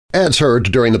Ads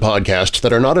heard during the podcast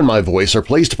that are not in my voice are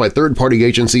placed by third-party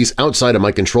agencies outside of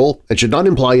my control and should not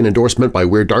imply an endorsement by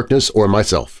Weird Darkness or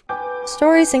myself.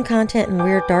 Stories and content in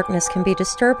Weird Darkness can be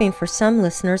disturbing for some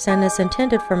listeners and is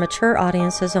intended for mature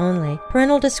audiences only.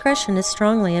 Parental discretion is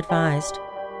strongly advised.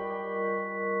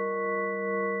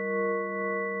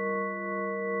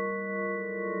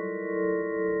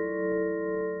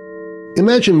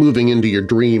 Imagine moving into your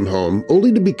dream home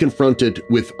only to be confronted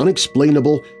with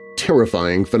unexplainable,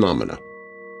 terrifying phenomena.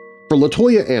 For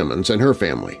LaToya Ammons and her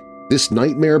family, this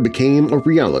nightmare became a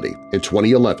reality in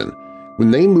 2011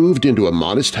 when they moved into a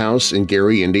modest house in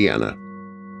Gary, Indiana.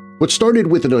 What started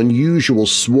with an unusual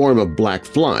swarm of black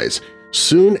flies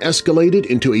soon escalated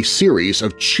into a series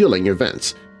of chilling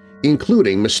events,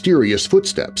 including mysterious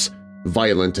footsteps,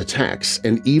 violent attacks,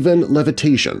 and even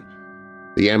levitation.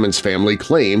 The Ammons family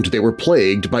claimed they were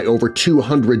plagued by over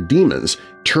 200 demons,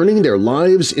 turning their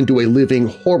lives into a living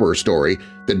horror story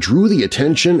that drew the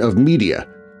attention of media,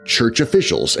 church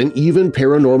officials, and even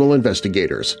paranormal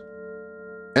investigators.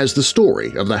 As the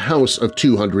story of the House of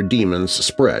 200 Demons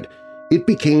spread, it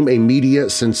became a media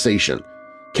sensation,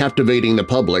 captivating the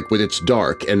public with its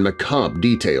dark and macabre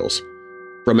details.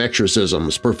 From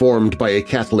exorcisms performed by a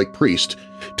Catholic priest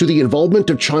to the involvement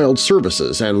of child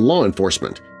services and law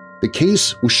enforcement, the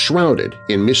case was shrouded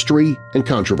in mystery and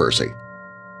controversy.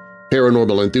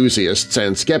 Paranormal enthusiasts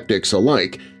and skeptics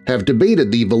alike have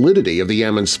debated the validity of the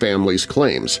Ammons family's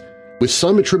claims, with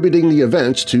some attributing the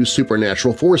events to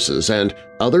supernatural forces and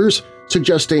others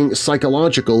suggesting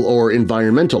psychological or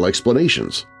environmental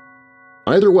explanations.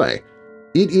 Either way,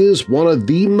 it is one of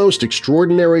the most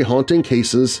extraordinary haunting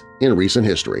cases in recent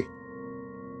history.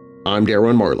 I'm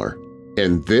Darren Marlar,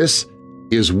 and this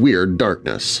is Weird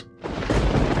Darkness.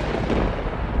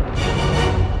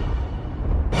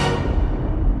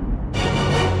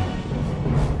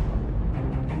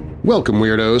 Welcome,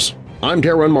 Weirdos! I'm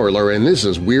Darren Marlar, and this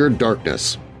is Weird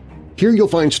Darkness. Here you'll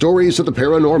find stories of the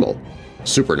paranormal,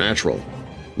 supernatural,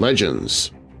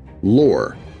 legends,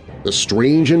 lore, the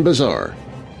strange and bizarre,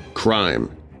 crime,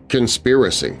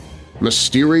 conspiracy,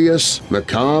 mysterious,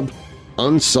 macabre,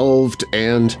 unsolved,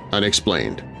 and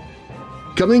unexplained.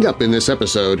 Coming up in this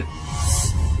episode…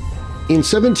 In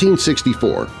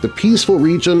 1764, the peaceful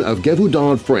region of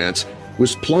Gévaudan, France,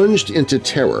 was plunged into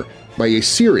terror by a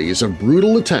series of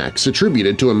brutal attacks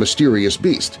attributed to a mysterious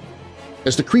beast.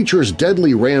 As the creature's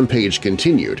deadly rampage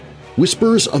continued,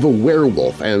 whispers of a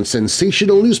werewolf and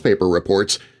sensational newspaper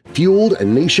reports fueled a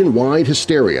nationwide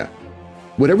hysteria.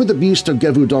 Whatever the Beast of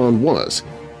Gévaudan was,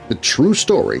 the true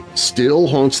story still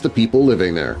haunts the people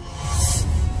living there.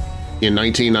 In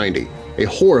 1990, a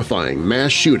horrifying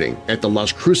mass shooting at the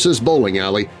Las Cruces bowling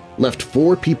alley left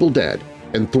 4 people dead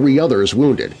and 3 others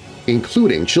wounded,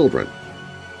 including children.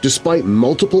 Despite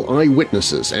multiple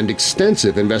eyewitnesses and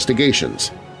extensive investigations,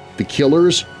 the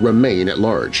killers remain at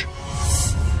large.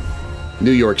 New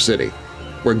York City,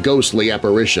 where ghostly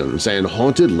apparitions and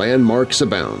haunted landmarks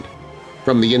abound.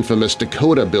 From the infamous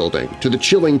Dakota building to the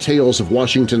chilling tales of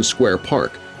Washington Square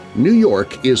Park, New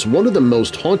York is one of the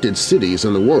most haunted cities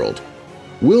in the world.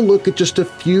 We'll look at just a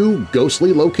few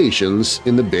ghostly locations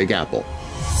in the Big Apple.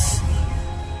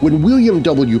 When William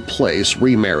W. Place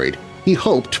remarried, he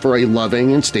hoped for a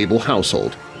loving and stable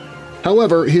household.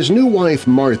 However, his new wife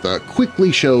Martha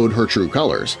quickly showed her true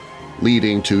colors,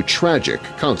 leading to tragic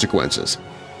consequences.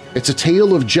 It's a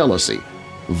tale of jealousy,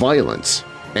 violence,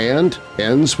 and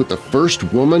ends with the first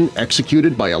woman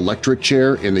executed by electric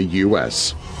chair in the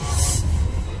U.S.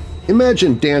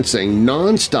 Imagine dancing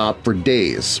non-stop for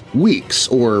days, weeks,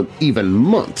 or even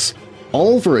months,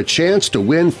 all for a chance to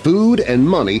win food and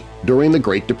money during the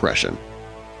Great Depression.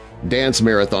 Dance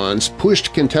marathons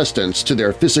pushed contestants to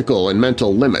their physical and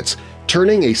mental limits,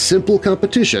 turning a simple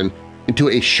competition into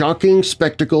a shocking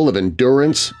spectacle of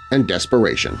endurance and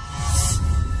desperation.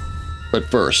 But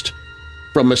first,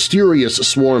 from mysterious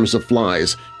swarms of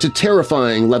flies to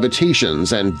terrifying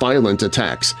levitations and violent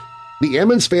attacks, the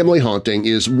Ammons Family Haunting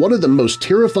is one of the most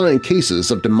terrifying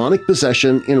cases of demonic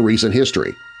possession in recent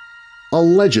history.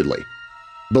 Allegedly.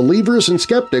 Believers and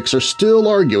skeptics are still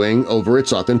arguing over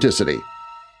its authenticity.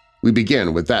 We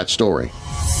begin with that story.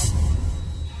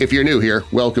 If you're new here,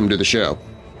 welcome to the show.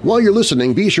 While you're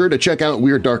listening, be sure to check out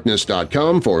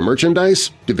WeirdDarkness.com for merchandise,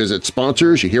 to visit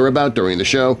sponsors you hear about during the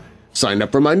show, sign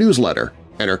up for my newsletter,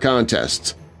 enter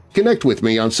contests, connect with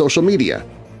me on social media,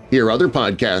 hear other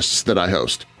podcasts that I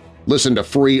host, listen to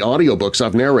free audiobooks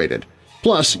I've narrated.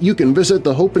 Plus, you can visit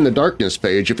the Hope in the Darkness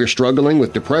page if you're struggling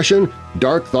with depression,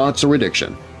 dark thoughts, or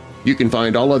addiction. You can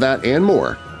find all of that and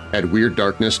more at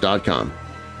WeirdDarkness.com.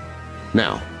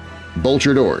 Now, bolt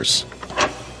your doors,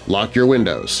 lock your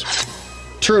windows,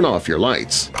 turn off your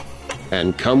lights,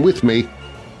 and come with me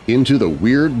into the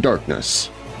weird darkness.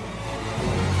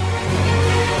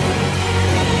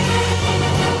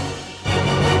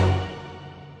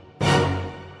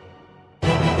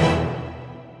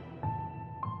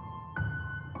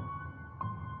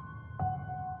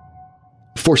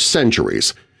 For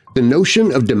centuries, the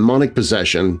notion of demonic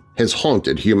possession has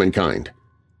haunted humankind.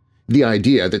 The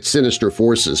idea that sinister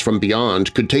forces from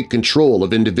beyond could take control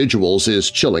of individuals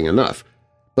is chilling enough,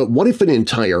 but what if an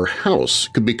entire house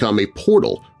could become a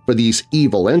portal for these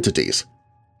evil entities?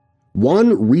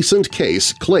 One recent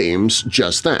case claims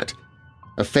just that.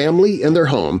 A family and their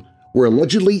home were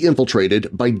allegedly infiltrated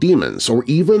by demons or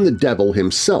even the devil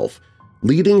himself,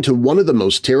 leading to one of the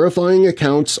most terrifying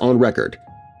accounts on record –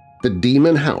 the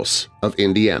Demon House of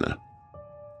Indiana.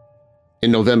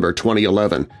 In November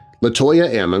 2011,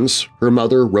 LaToya Ammons, her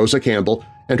mother Rosa Campbell,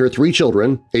 and her 3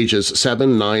 children, ages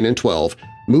 7, 9, and 12,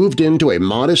 moved into a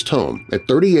modest home at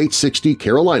 3860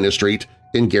 Carolina Street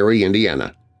in Gary,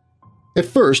 Indiana. At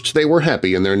first, they were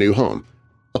happy in their new home,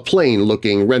 a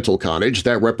plain-looking rental cottage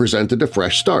that represented a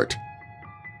fresh start.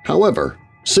 However,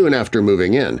 soon after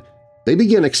moving in, they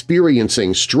began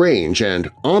experiencing strange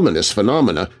and ominous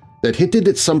phenomena that hinted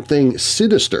at something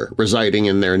sinister residing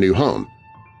in their new home.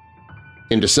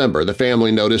 In December, the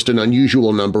family noticed an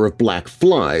unusual number of black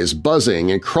flies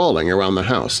buzzing and crawling around the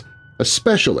house,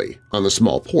 especially on the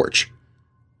small porch.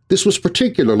 This was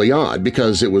particularly odd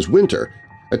because it was winter,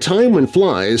 a time when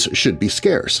flies should be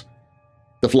scarce.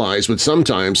 The flies would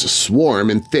sometimes swarm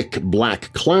in thick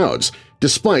black clouds,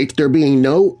 despite there being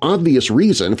no obvious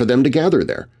reason for them to gather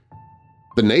there.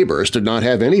 The neighbors did not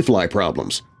have any fly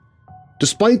problems.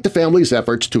 Despite the family's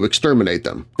efforts to exterminate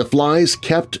them, the flies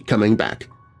kept coming back.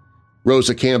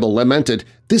 Rosa Campbell lamented,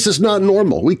 "This is not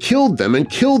normal. We killed them and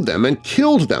killed them and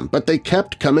killed them, but they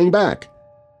kept coming back."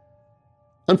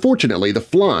 Unfortunately, the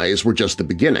flies were just the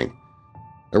beginning.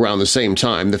 Around the same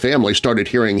time, the family started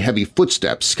hearing heavy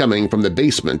footsteps coming from the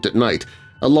basement at night,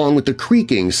 along with the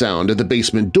creaking sound of the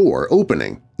basement door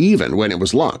opening, even when it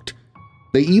was locked.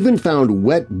 They even found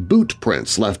wet boot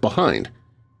prints left behind.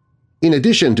 In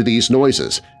addition to these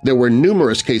noises, there were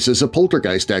numerous cases of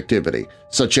poltergeist activity,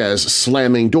 such as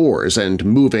slamming doors and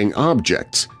moving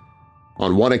objects.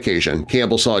 On one occasion,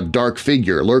 Campbell saw a dark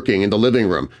figure lurking in the living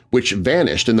room, which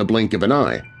vanished in the blink of an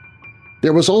eye.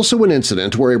 There was also an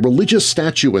incident where a religious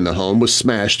statue in the home was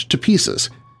smashed to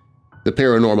pieces. The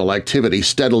paranormal activity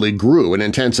steadily grew in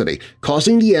intensity,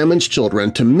 causing the Ammons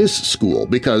children to miss school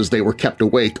because they were kept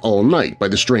awake all night by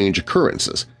the strange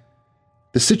occurrences.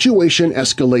 The situation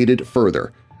escalated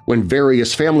further when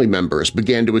various family members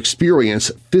began to experience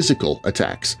physical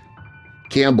attacks.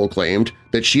 Campbell claimed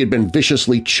that she had been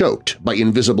viciously choked by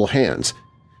invisible hands.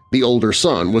 The older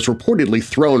son was reportedly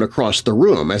thrown across the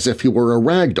room as if he were a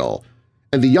rag doll,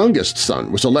 and the youngest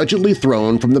son was allegedly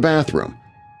thrown from the bathroom.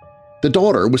 The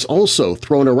daughter was also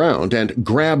thrown around and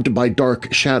grabbed by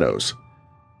dark shadows.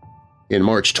 In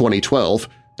March 2012,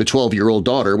 the 12-year-old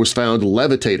daughter was found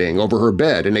levitating over her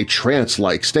bed in a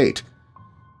trance-like state.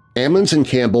 Ammons and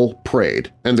Campbell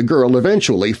prayed, and the girl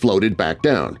eventually floated back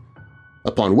down.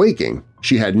 Upon waking,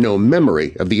 she had no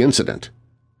memory of the incident.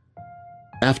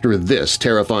 After this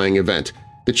terrifying event,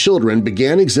 the children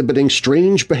began exhibiting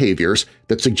strange behaviors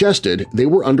that suggested they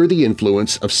were under the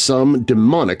influence of some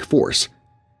demonic force.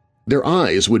 Their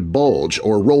eyes would bulge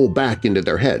or roll back into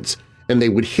their heads, and they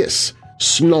would hiss,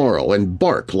 snarl, and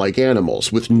bark like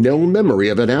animals with no memory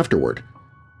of it afterward.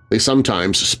 They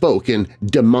sometimes spoke in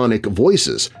demonic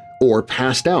voices or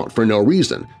passed out for no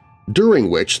reason, during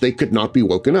which they could not be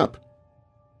woken up.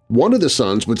 One of the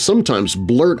sons would sometimes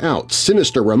blurt out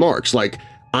sinister remarks like,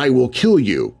 "I will kill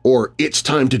you," or "It's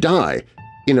time to die,"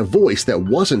 in a voice that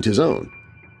wasn't his own.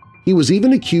 He was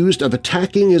even accused of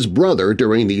attacking his brother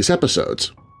during these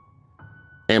episodes.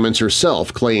 Ammons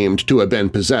herself claimed to have been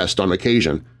possessed on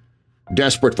occasion.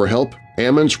 Desperate for help,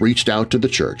 Ammons reached out to the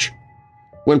church.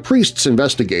 When priests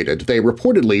investigated, they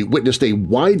reportedly witnessed a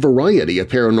wide variety of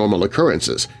paranormal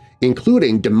occurrences,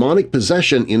 including demonic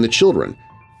possession in the children,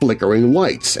 flickering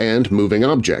lights, and moving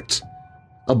objects.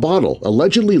 A bottle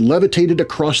allegedly levitated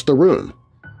across the room.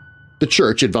 The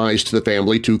church advised the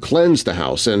family to cleanse the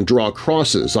house and draw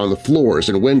crosses on the floors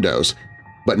and windows,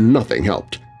 but nothing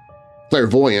helped.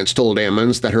 Clairvoyants told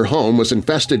Ammons that her home was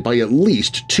infested by at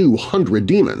least 200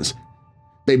 demons.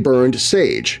 They burned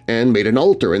sage and made an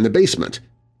altar in the basement,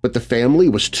 but the family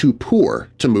was too poor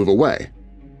to move away.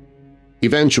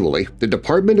 Eventually, the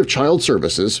Department of Child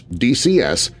Services,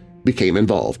 DCS, became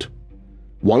involved.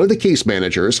 One of the case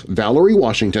managers, Valerie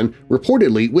Washington,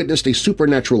 reportedly witnessed a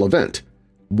supernatural event.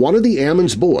 One of the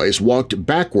Ammons boys walked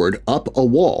backward up a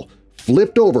wall,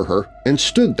 flipped over her, and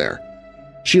stood there.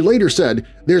 She later said,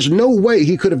 "There's no way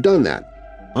he could have done that.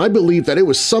 I believe that it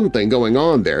was something going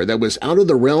on there that was out of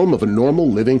the realm of a normal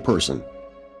living person."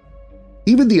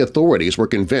 Even the authorities were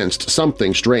convinced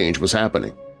something strange was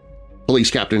happening. Police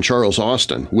Captain Charles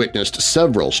Austin witnessed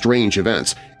several strange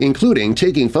events, including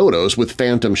taking photos with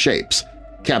phantom shapes,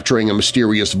 capturing a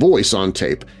mysterious voice on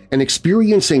tape, and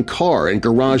experiencing car and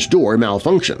garage door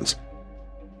malfunctions.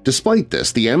 Despite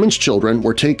this, the Ammons children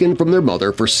were taken from their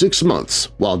mother for 6 months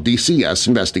while DCS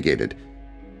investigated.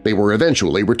 They were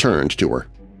eventually returned to her.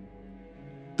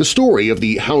 The story of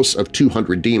the House of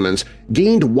 200 Demons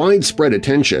gained widespread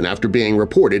attention after being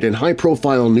reported in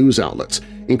high-profile news outlets,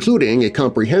 including a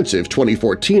comprehensive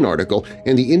 2014 article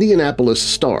in the Indianapolis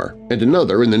Star and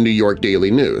another in the New York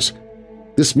Daily News.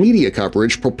 This media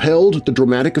coverage propelled the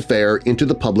dramatic affair into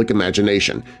the public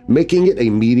imagination, making it a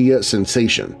media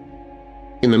sensation.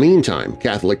 In the meantime,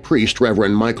 Catholic priest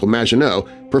Reverend Michael Maginot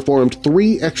performed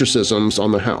 3 exorcisms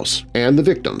on the house and the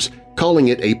victims, calling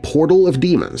it a portal of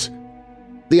demons.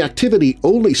 The activity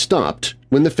only stopped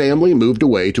when the family moved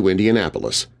away to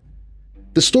Indianapolis.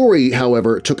 The story,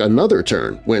 however, took another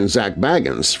turn when Zach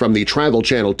Bagans from the Travel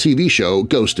Channel TV show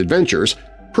Ghost Adventures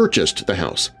purchased the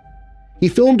house. He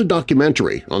filmed a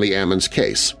documentary on the Ammons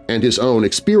case and his own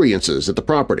experiences at the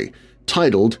property,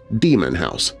 titled Demon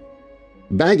House.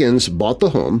 Bagans bought the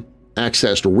home,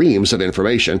 accessed reams of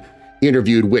information,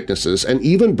 interviewed witnesses, and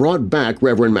even brought back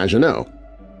Reverend Maginot.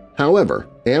 However,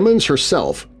 Ammons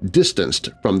herself distanced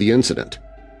from the incident.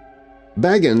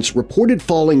 Bagans reported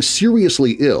falling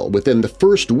seriously ill within the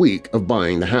first week of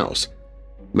buying the house.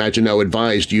 Maginot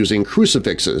advised using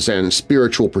crucifixes and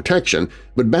spiritual protection,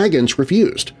 but Bagans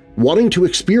refused, wanting to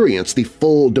experience the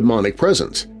full demonic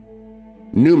presence.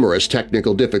 Numerous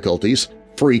technical difficulties,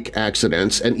 freak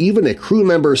accidents, and even a crew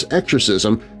member's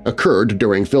exorcism occurred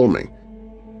during filming.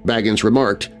 Bagans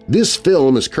remarked, "This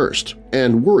film is cursed,"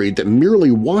 and worried that merely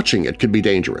watching it could be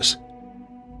dangerous.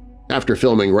 After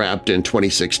filming wrapped in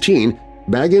 2016,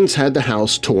 Bagans had the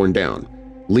house torn down,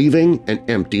 leaving an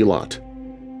empty lot.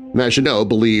 Maginot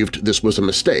believed this was a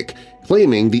mistake,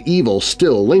 claiming the evil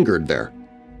still lingered there.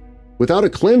 Without a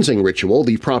cleansing ritual,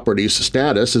 the property's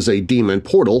status as a demon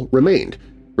portal remained,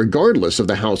 regardless of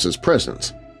the house's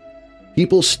presence.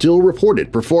 People still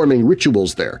reported performing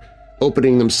rituals there,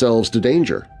 opening themselves to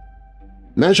danger.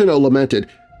 Maginot lamented,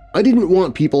 "I didn't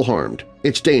want people harmed.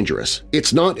 It's dangerous.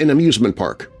 It's not an amusement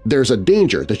park. There's a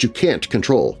danger that you can't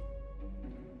control."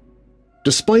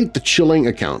 Despite the chilling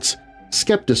accounts,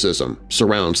 skepticism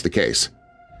surrounds the case.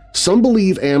 Some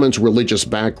believe Ammon's religious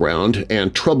background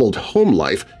and troubled home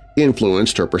life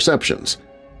influenced her perceptions.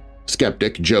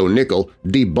 Skeptic Joe Nickel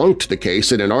debunked the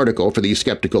case in an article for the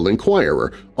Skeptical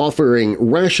Inquirer, offering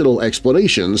rational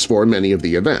explanations for many of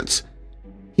the events.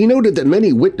 He noted that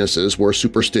many witnesses were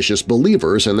superstitious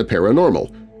believers in the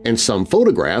paranormal, and some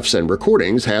photographs and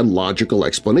recordings had logical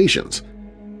explanations.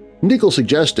 Nickel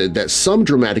suggested that some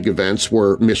dramatic events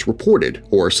were misreported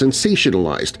or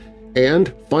sensationalized,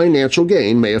 and financial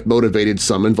gain may have motivated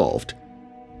some involved.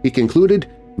 He concluded,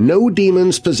 "No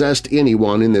demons possessed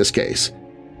anyone in this case.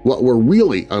 What were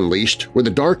really unleashed were the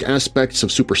dark aspects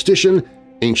of superstition,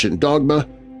 ancient dogma,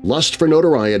 lust for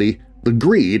notoriety, the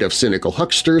greed of cynical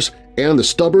hucksters, and the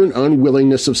stubborn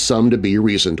unwillingness of some to be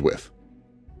reasoned with."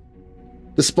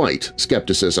 Despite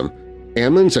skepticism,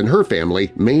 Ammons and her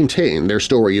family maintain their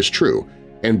story is true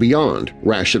and beyond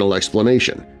rational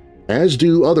explanation, as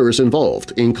do others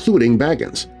involved, including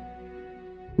Bagans.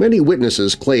 Many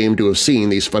witnesses claim to have seen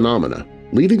these phenomena,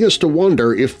 leaving us to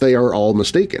wonder if they are all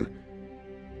mistaken.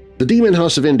 The Demon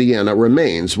House of Indiana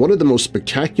remains one of the most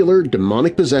spectacular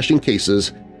demonic possession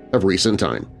cases of recent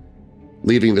time,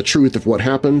 leaving the truth of what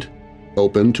happened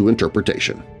open to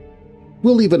interpretation.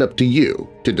 We'll leave it up to you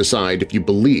to decide if you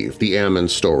believe the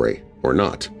Ammons story or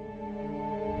not.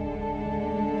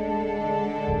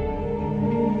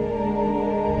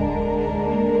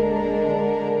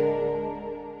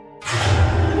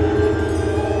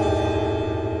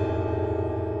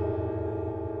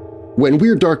 When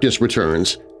Weird Darkness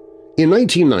returns, in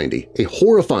 1990, a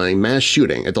horrifying mass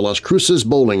shooting at the Las Cruces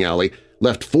bowling alley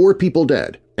left 4 people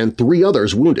dead and 3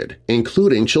 others wounded,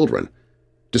 including children.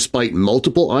 Despite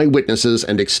multiple eyewitnesses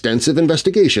and extensive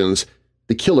investigations,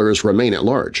 the killers remain at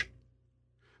large.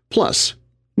 Plus,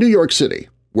 New York City,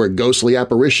 where ghostly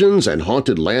apparitions and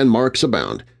haunted landmarks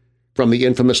abound. From the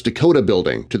infamous Dakota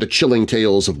building to the chilling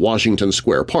tales of Washington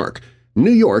Square Park,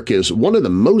 New York is one of the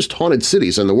most haunted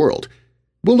cities in the world.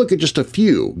 We'll look at just a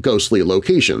few ghostly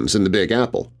locations in the Big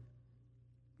Apple.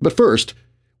 But first,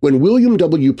 when William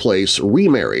W. Place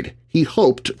remarried, he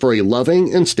hoped for a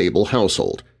loving and stable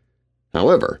household.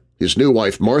 However, his new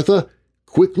wife Martha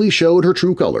quickly showed her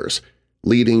true colors,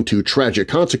 leading to tragic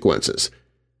consequences.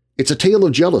 It's a tale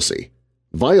of jealousy,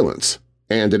 violence,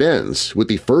 and it ends with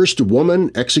the first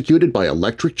woman executed by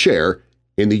electric chair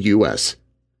in the U.S.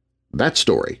 That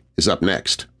story is up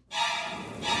next.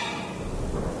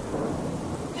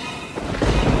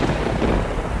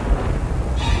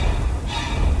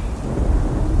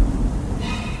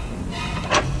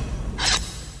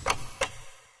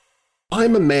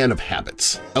 I'm a man of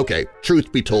habits. Okay,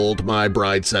 truth be told, my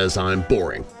bride says I'm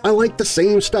boring. I like the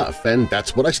same stuff, and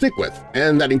that's what I stick with,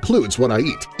 and that includes what I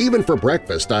eat. Even for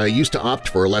breakfast, I used to opt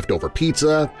for leftover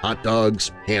pizza, hot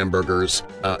dogs, hamburgers.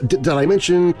 Did I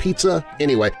mention pizza?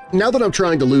 Anyway, now that I'm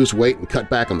trying to lose weight and cut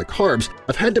back on the carbs,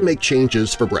 I've had to make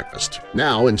changes for breakfast.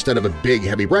 Now, instead of a big,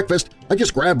 heavy breakfast, I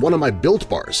just grab one of my Built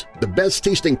Bars, the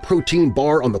best-tasting protein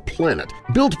bar on the planet.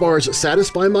 Built Bars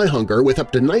satisfy my hunger with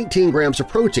up to 19 grams of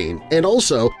protein and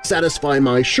also satisfy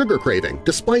my sugar craving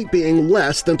despite being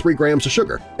less than 3 grams of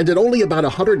sugar. And at only about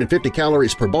 150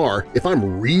 calories per bar, if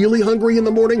I'm really hungry in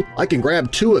the morning, I can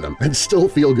grab 2 of them and still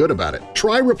feel good about it.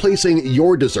 Try replacing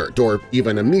your dessert or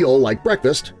even a meal like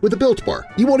breakfast with a Built Bar.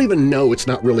 You won't even know it's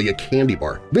not really a candy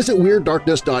bar. Visit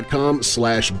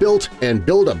WeirdDarkness.com/built and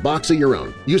build a box of your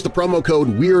own. Use the promo code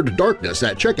WeirdDarkness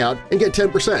at checkout and get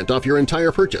 10% off your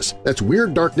entire purchase. That's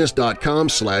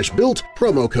WeirdDarkness.com/built,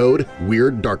 promo code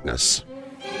WeirdDarkness.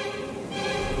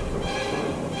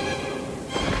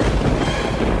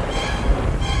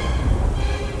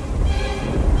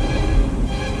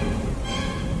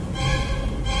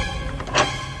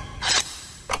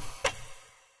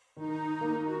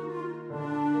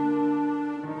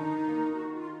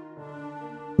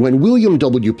 When William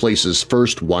W. Place's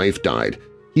first wife died,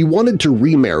 he wanted to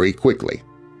remarry quickly.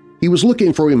 He was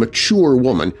looking for a mature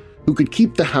woman who could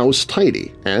keep the house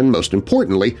tidy and, most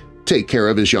importantly, take care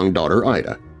of his young daughter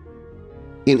Ida.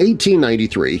 In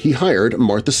 1893, he hired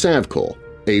Martha Savcole,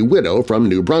 a widow from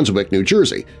New Brunswick, New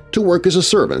Jersey, to work as a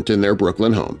servant in their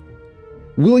Brooklyn home.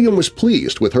 William was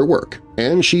pleased with her work,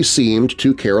 and she seemed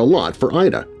to care a lot for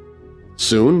Ida.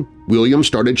 Soon, William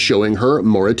started showing her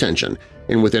more attention,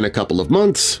 and within a couple of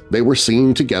months they were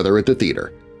seen together at the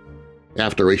theater.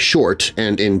 After a short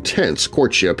and intense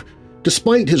courtship,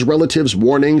 despite his relatives'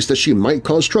 warnings that she might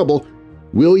cause trouble,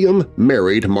 William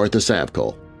married Martha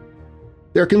Savcole.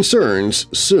 Their concerns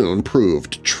soon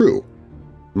proved true.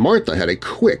 Martha had a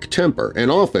quick temper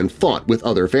and often fought with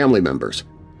other family members.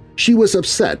 She was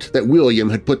upset that William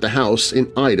had put the house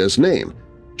in Ida's name.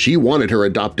 She wanted her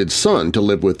adopted son to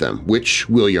live with them, which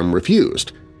William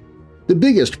refused. The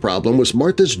biggest problem was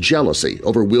Martha's jealousy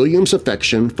over William's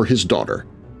affection for his daughter.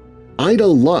 Ida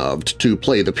loved to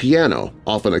play the piano,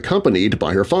 often accompanied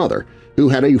by her father, who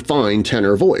had a fine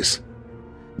tenor voice.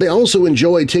 They also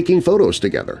enjoyed taking photos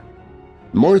together.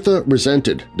 Martha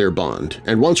resented their bond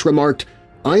and once remarked,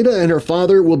 "Ida and her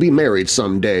father will be married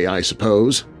someday, I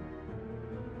suppose."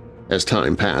 As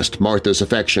time passed, Martha's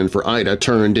affection for Ida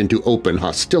turned into open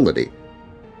hostility.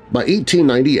 By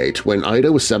 1898, when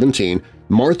Ida was 17,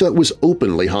 Martha was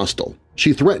openly hostile.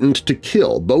 She threatened to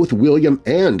kill both William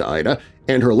and Ida,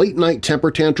 and her late-night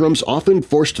temper tantrums often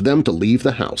forced them to leave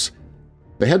the house.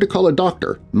 They had to call a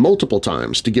doctor multiple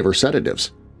times to give her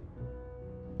sedatives.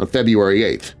 On February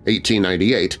 8,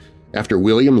 1898, after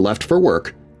William left for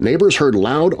work, neighbors heard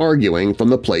loud arguing from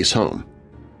the Place home.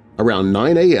 Around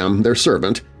 9 a.m., their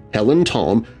servant, Helen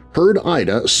Talm, heard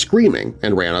Ida screaming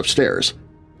and ran upstairs.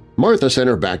 Martha sent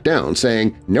her back down,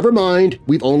 saying, "Never mind,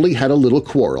 we've only had a little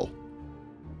quarrel."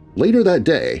 Later that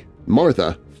day,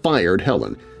 Martha fired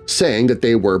Helen, saying that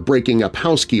they were breaking up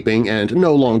housekeeping and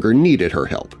no longer needed her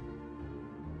help.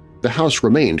 The house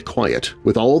remained quiet,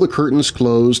 with all the curtains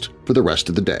closed for the rest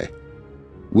of the day.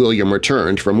 William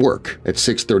returned from work at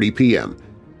 6:30 p.m.,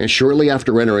 and shortly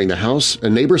after entering the house, a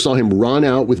neighbor saw him run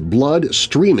out with blood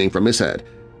streaming from his head.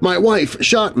 "My wife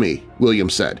shot me," William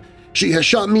said. "She has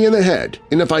shot me in the head,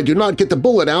 and if I do not get the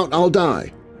bullet out, I'll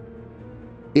die."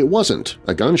 It wasn't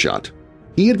a gunshot.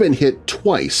 He had been hit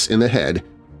twice in the head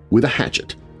with a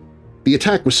hatchet. The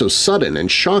attack was so sudden and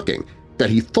shocking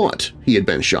that he thought he had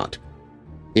been shot.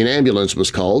 An ambulance was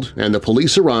called, and the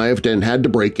police arrived and had to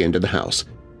break into the house.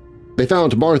 They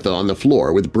found Martha on the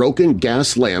floor with broken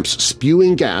gas lamps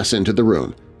spewing gas into the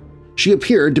room. She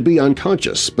appeared to be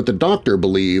unconscious, but the doctor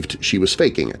believed she was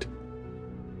faking it.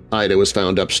 Ida was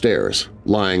found upstairs,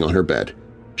 lying on her bed.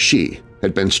 She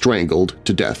had been strangled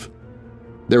to death.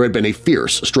 There had been a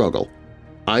fierce struggle.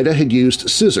 Ida had used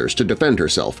scissors to defend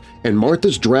herself, and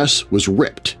Martha's dress was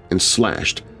ripped and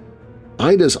slashed.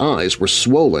 Ida's eyes were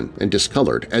swollen and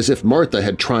discolored, as if Martha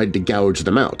had tried to gouge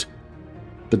them out.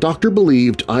 The doctor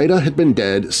believed Ida had been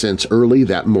dead since early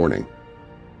that morning.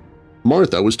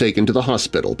 Martha was taken to the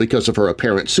hospital because of her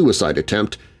apparent suicide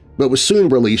attempt, but was soon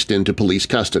released into police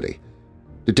custody.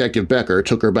 Detective Becker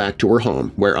took her back to her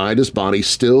home, where Ida's body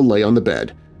still lay on the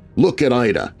bed. "Look at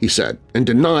Ida," he said, "and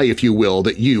deny, if you will,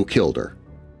 that you killed her."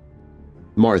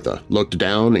 Martha looked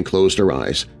down and closed her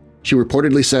eyes. She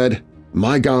reportedly said,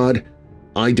 "My God,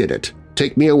 I did it.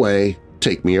 Take me away,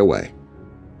 take me away."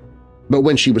 But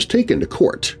when she was taken to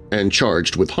court and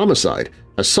charged with homicide,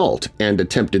 assault, and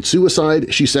attempted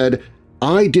suicide, she said,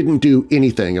 "I didn't do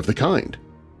anything of the kind."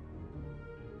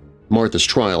 Martha's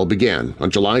trial began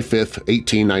on July 5,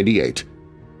 1898.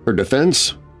 Her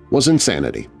defense was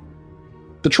insanity.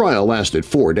 The trial lasted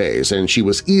 4 days, and she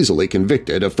was easily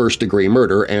convicted of first-degree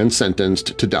murder and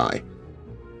sentenced to die.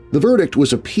 The verdict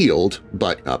was appealed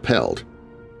but upheld.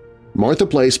 Martha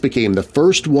Place became the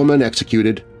first woman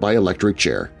executed by electric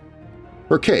chair.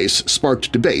 Her case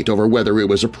sparked debate over whether it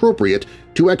was appropriate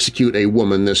to execute a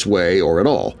woman this way or at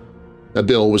all. A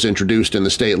bill was introduced in the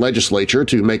state legislature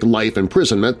to make life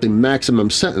imprisonment the maximum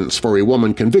sentence for a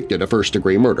woman convicted of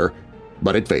first-degree murder,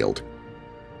 but it failed.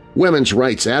 Women's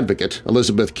rights advocate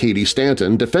Elizabeth Cady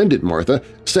Stanton defended Martha,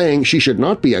 saying she should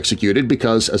not be executed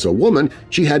because, as a woman,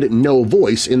 she had no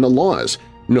voice in the laws,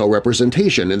 no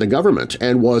representation in the government,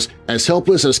 and was as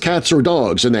helpless as cats or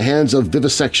dogs in the hands of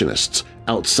vivisectionists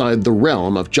outside the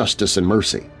realm of justice and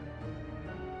mercy.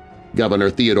 Governor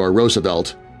Theodore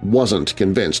Roosevelt wasn't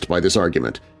convinced by this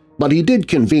argument, but he did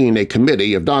convene a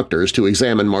committee of doctors to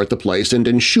examine Martha Place and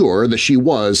ensure that she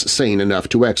was sane enough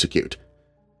to execute.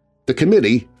 The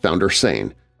committee found her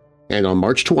sane, and on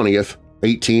March 20,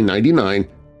 1899,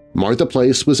 Martha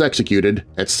Place was executed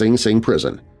at Sing Sing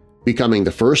Prison, becoming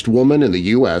the first woman in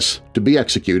the U.S. to be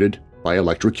executed by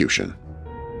electrocution.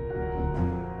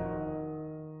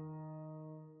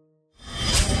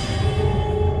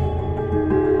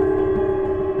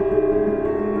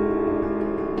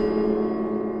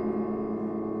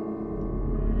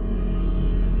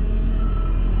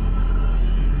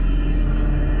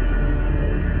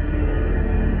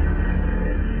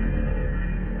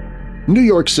 New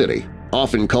York City,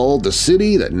 often called the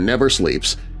city that never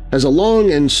sleeps, has a long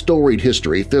and storied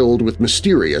history filled with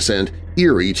mysterious and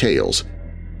eerie tales.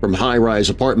 From high-rise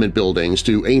apartment buildings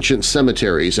to ancient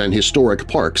cemeteries and historic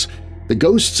parks, the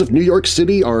ghosts of New York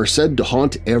City are said to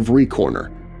haunt every corner.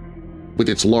 With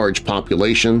its large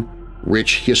population,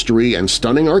 rich history, and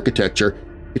stunning architecture,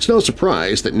 it's no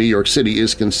surprise that New York City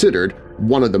is considered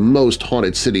one of the most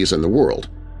haunted cities in the world.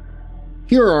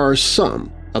 Here are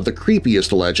some of the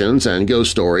creepiest legends and ghost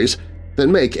stories that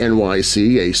make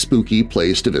NYC a spooky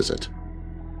place to visit.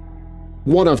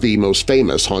 One of the most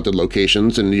famous haunted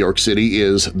locations in New York City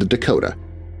is the Dakota,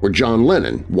 where John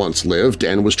Lennon once lived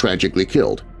and was tragically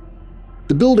killed.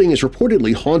 The building is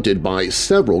reportedly haunted by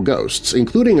several ghosts,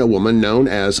 including a woman known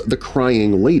as the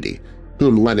Crying Lady,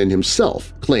 whom Lennon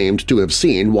himself claimed to have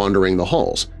seen wandering the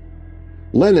halls.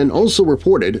 Lennon also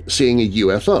reported seeing a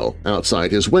UFO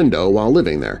outside his window while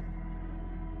living there.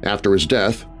 After his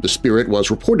death, the spirit was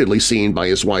reportedly seen by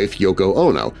his wife Yoko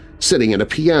Ono, sitting at a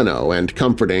piano and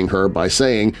comforting her by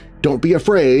saying, "Don't be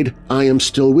afraid, I am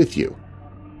still with you."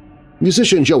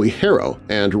 Musician Joey Harrow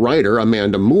and writer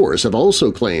Amanda Moores have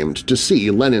also claimed to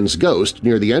see Lennon's ghost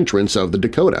near the entrance of the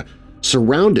Dakota,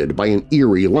 surrounded by an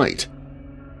eerie light.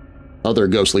 Other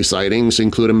ghostly sightings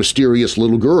include a mysterious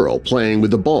little girl playing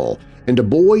with a ball and a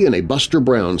boy in a Buster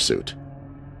Brown suit.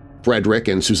 Frederick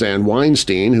and Suzanne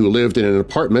Weinstein, who lived in an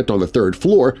apartment on the 3rd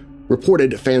floor,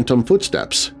 reported phantom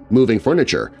footsteps, moving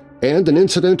furniture, and an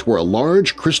incident where a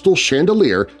large crystal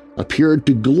chandelier appeared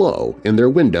to glow in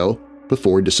their window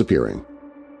before disappearing.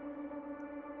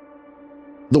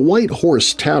 The White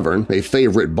Horse Tavern, a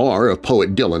favorite bar of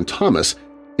poet Dylan Thomas,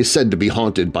 is said to be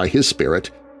haunted by his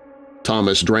spirit.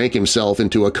 Thomas drank himself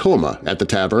into a coma at the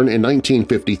tavern in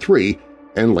 1953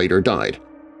 and later died.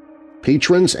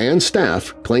 Patrons and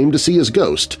staff claim to see his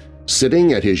ghost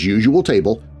sitting at his usual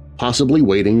table, possibly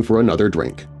waiting for another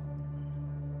drink.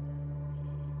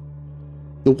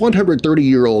 The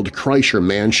 130-year-old Kreischer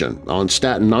Mansion on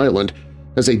Staten Island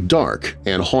has a dark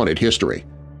and haunted history.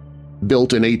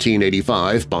 Built in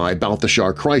 1885 by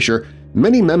Balthasar Kreischer,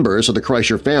 many members of the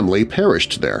Kreischer family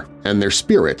perished there, and their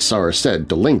spirits are said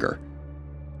to linger.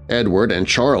 Edward and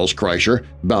Charles Kreischer,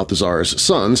 Balthasar's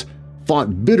sons,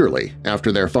 fought bitterly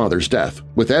after their father's death,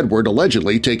 with Edward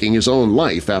allegedly taking his own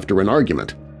life after an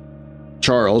argument.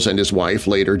 Charles and his wife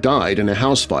later died in a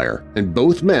house fire, and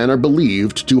both men are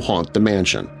believed to haunt the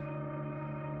mansion.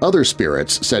 Other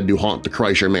spirits said to haunt the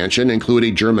Kreischer mansion include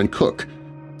a German cook,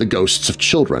 the ghosts of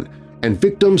children, and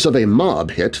victims of a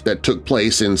mob hit that took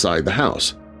place inside the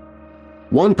house.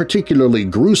 One particularly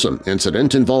gruesome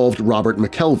incident involved Robert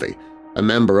McKelvey, a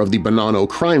member of the Bonanno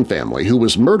crime family who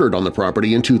was murdered on the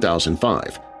property in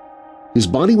 2005. His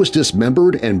body was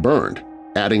dismembered and burned,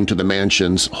 adding to the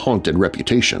mansion's haunted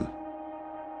reputation.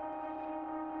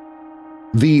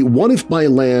 The One If by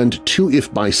Land, Two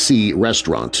If by Sea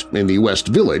restaurant in the West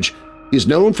Village is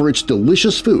known for its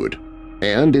delicious food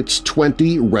and its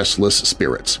 20 restless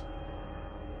spirits.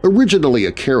 Originally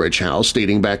a carriage house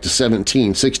dating back to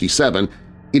 1767,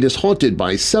 it is haunted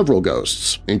by several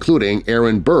ghosts, including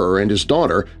Aaron Burr and his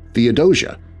daughter,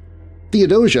 Theodosia.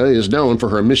 Theodosia is known for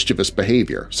her mischievous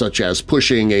behavior, such as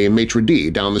pushing a maitre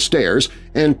d' down the stairs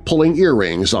and pulling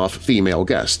earrings off female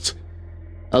guests.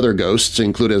 Other ghosts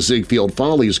include a Ziegfeld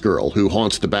Follies girl who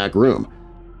haunts the back room,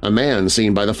 a man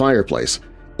seen by the fireplace,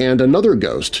 and another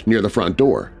ghost near the front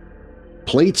door.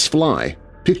 Plates fly,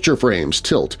 picture frames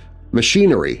tilt,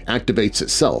 machinery activates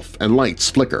itself, and lights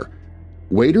flicker.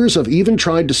 Waiters have even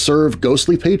tried to serve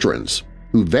ghostly patrons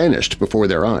who vanished before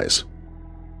their eyes.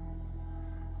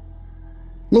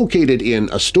 Located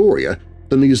in Astoria,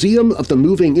 the Museum of the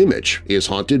Moving Image is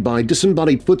haunted by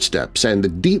disembodied footsteps and the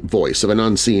deep voice of an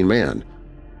unseen man.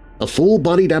 A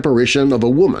full-bodied apparition of a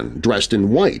woman dressed in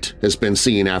white has been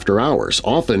seen after hours,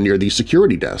 often near the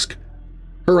security desk.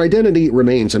 Her identity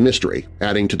remains a mystery,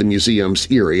 adding to the museum's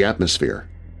eerie atmosphere.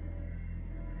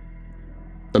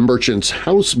 The Merchant's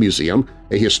House Museum,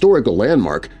 a historical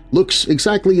landmark, looks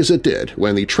exactly as it did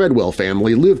when the Treadwell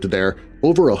family lived there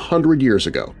over 100 years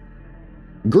ago.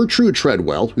 Gertrude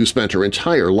Treadwell, who spent her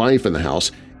entire life in the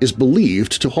house, is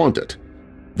believed to haunt it.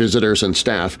 Visitors and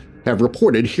staff have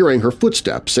reported hearing her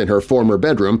footsteps in her former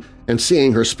bedroom and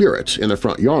seeing her spirit in the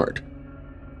front yard.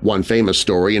 One famous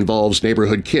story involves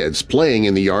neighborhood kids playing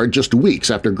in the yard just weeks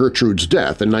after Gertrude's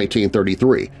death in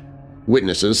 1933.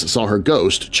 Witnesses saw her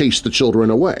ghost chase the children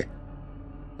away.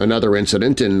 Another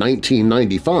incident in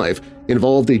 1995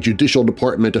 involved a Judicial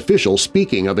Department official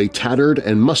speaking of a tattered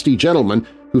and musty gentleman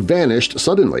who vanished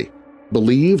suddenly,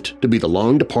 believed to be the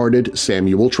long-departed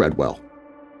Samuel Treadwell.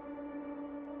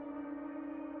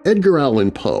 Edgar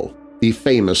Allan Poe, the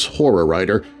famous horror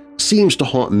writer, seems to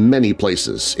haunt many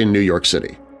places in New York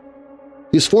City.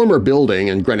 His former building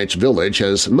in Greenwich Village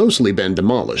has mostly been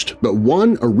demolished, but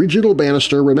one original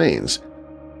banister remains.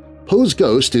 Poe's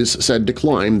ghost is said to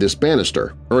climb this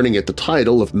banister, earning it the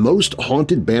title of Most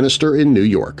Haunted Banister in New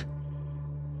York.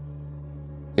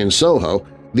 In Soho,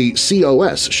 the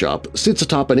COS shop sits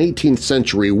atop an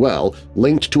 18th-century well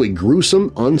linked to a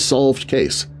gruesome, unsolved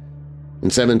case. In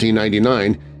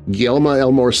 1799, Guillerma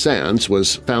Elmore Sands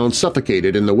was found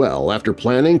suffocated in the well after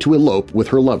planning to elope with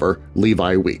her lover,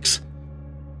 Levi Weeks.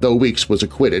 Though Weeks was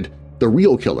acquitted, the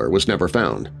real killer was never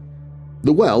found.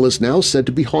 The well is now said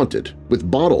to be haunted, with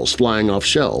bottles flying off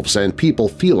shelves and people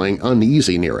feeling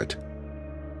uneasy near it.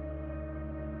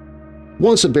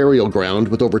 Once a burial ground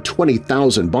with over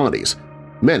 20,000 bodies,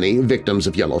 many victims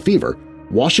of yellow fever,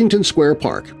 Washington Square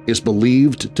Park is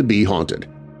believed to be haunted.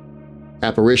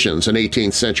 Apparitions in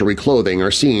 18th-century clothing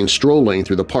are seen strolling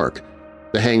through the park.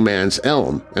 The Hangman's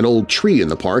Elm, an old tree in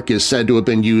the park, is said to have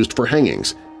been used for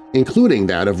hangings, including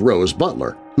that of Rose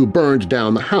Butler, who burned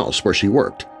down the house where she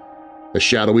worked. A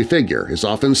shadowy figure is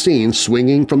often seen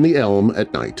swinging from the elm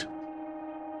at night.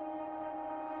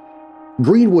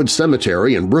 Greenwood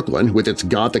Cemetery in Brooklyn, with its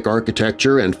Gothic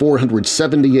architecture and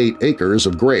 478 acres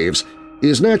of graves,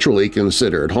 is naturally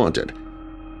considered haunted.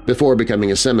 Before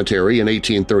becoming a cemetery in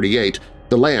 1838,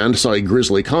 the land saw a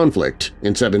grisly conflict in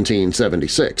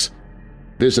 1776.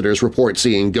 Visitors report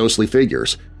seeing ghostly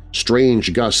figures,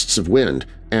 strange gusts of wind,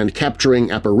 and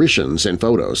capturing apparitions in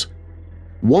photos.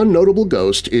 One notable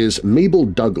ghost is Mabel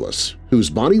Douglas, whose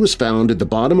body was found at the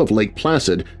bottom of Lake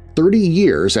Placid 30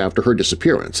 years after her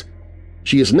disappearance.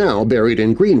 She is now buried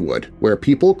in Greenwood, where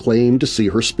people claim to see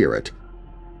her spirit.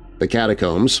 The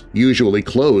catacombs, usually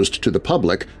closed to the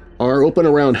public, are open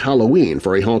around Halloween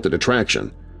for a haunted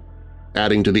attraction.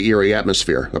 Adding to the eerie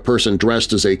atmosphere, a person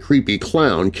dressed as a creepy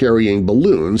clown carrying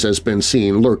balloons has been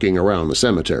seen lurking around the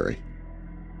cemetery.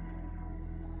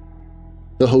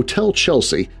 The Hotel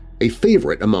Chelsea, a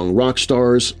favorite among rock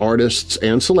stars, artists,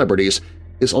 and celebrities,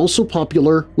 is also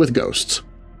popular with ghosts.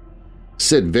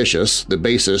 Sid Vicious, the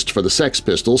bassist for the Sex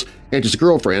Pistols, and his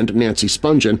girlfriend Nancy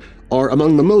Spungen are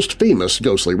among the most famous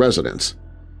ghostly residents.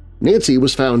 Nancy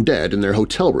was found dead in their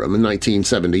hotel room in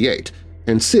 1978,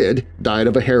 and Sid died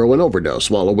of a heroin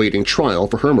overdose while awaiting trial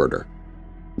for her murder.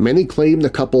 Many claim the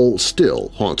couple still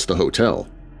haunts the hotel.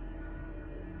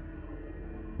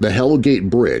 The Hellgate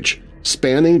Bridge,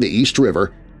 spanning the East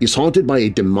River, is haunted by a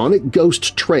demonic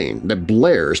ghost train that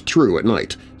blares through at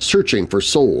night, searching for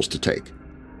souls to take.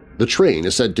 The train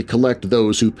is said to collect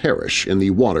those who perish in the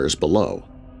waters below.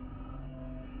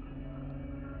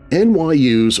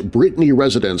 NYU's Brittany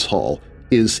Residence Hall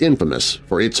is infamous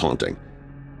for its haunting.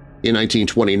 In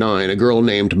 1929, a girl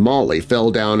named Molly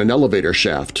fell down an elevator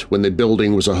shaft when the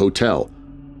building was a hotel.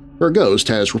 Her ghost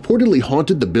has reportedly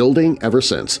haunted the building ever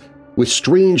since, with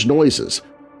strange noises,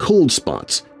 cold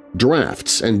spots,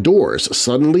 drafts, and doors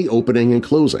suddenly opening and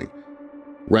closing.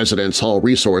 Residence Hall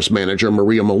Resource Manager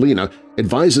Maria Molina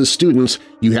advises students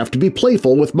you have to be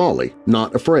playful with Molly,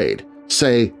 not afraid.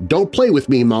 Say, "Don't play with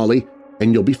me, Molly,"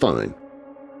 and you'll be fine.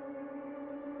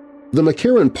 The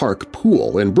McCarran Park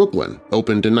Pool in Brooklyn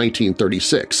opened in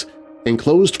 1936 and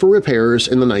closed for repairs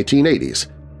in the 1980s,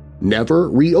 never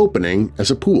reopening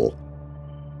as a pool.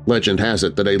 Legend has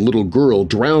it that a little girl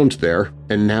drowned there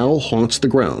and now haunts the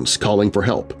grounds, calling for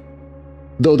help.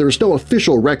 Though there's no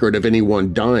official record of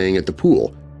anyone dying at the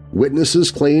pool, witnesses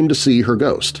claim to see her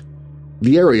ghost.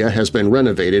 The area has been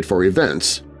renovated for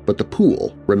events, but the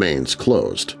pool remains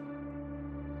closed.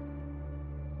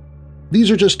 These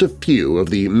are just a few of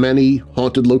the many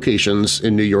haunted locations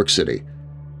in New York City.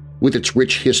 With its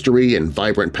rich history and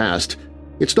vibrant past,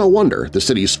 it's no wonder the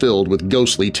city's filled with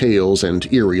ghostly tales and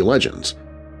eerie legends.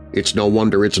 It's no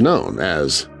wonder it's known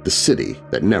as the city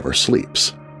that never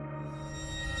sleeps.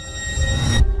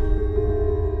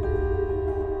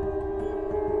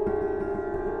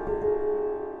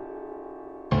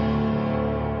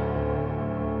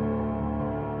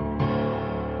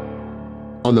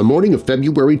 On the morning of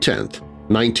February 10,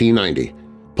 1990,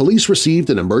 police received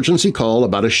an emergency call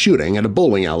about a shooting at a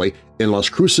bowling alley in Las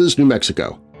Cruces, New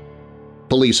Mexico.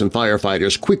 Police and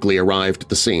firefighters quickly arrived at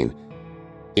the scene.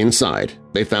 Inside,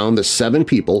 they found that 7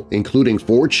 people, including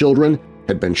 4 children,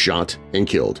 had been shot and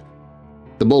killed.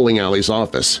 The bowling alley's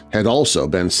office had also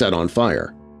been set on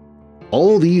fire.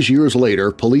 All these years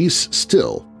later, police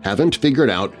still haven't figured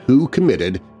out who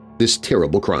committed this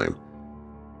terrible crime.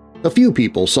 A few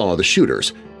people saw the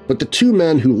shooters, but the 2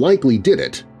 men who likely did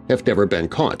it have never been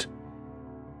caught.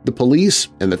 The police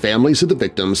and the families of the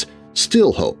victims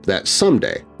still hope that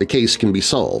someday the case can be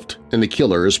solved and the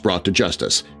killers brought to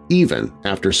justice, even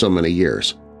after so many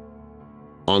years.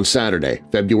 On Saturday,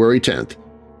 February 10th,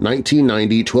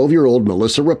 1990, 12-year-old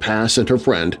Melissa Rapace and her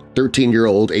friend,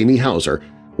 13-year-old Amy Hauser,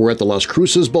 were at the Las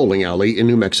Cruces Bowling Alley in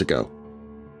New Mexico.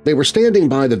 They were standing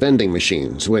by the vending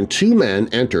machines when 2 men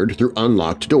entered through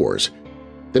unlocked doors.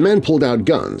 The men pulled out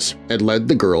guns and led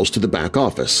the girls to the back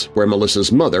office, where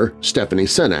Melissa's mother, Stephanie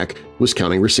Senak, was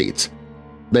counting receipts.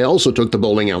 They also took the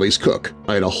bowling alley's cook,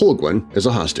 Ida Holguin, as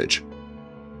a hostage.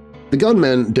 The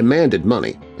gunmen demanded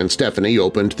money, and Stephanie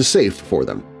opened the safe for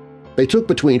them. They took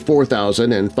between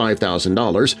 $4,000 and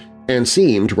 $5,000 and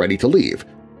seemed ready to leave,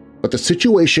 but the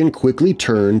situation quickly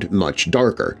turned much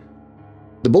darker.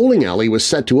 The bowling alley was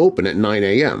set to open at 9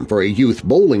 a.m. for a youth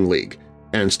bowling league,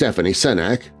 and Stephanie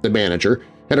Senak, the manager,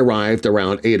 had arrived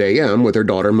around 8 a.m. with her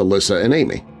daughter Melissa and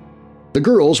Amy. The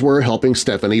girls were helping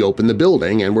Stephanie open the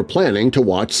building and were planning to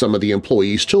watch some of the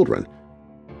employees' children.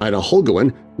 Ida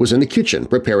Holguin was in the kitchen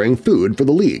preparing food for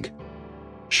the league.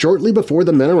 Shortly before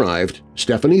the men arrived,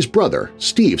 Stephanie's brother,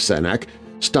 Steve Senak,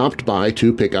 stopped by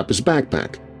to pick up his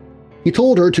backpack. He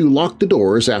told her to lock the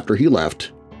doors after he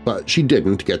left, but she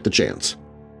didn't get the chance.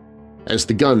 As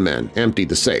the gunmen emptied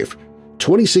the safe,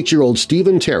 26-year-old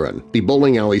Stephen Tarrant, the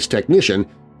bowling alley's technician,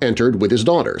 entered with his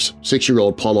daughters,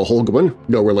 6-year-old Paula Holguin,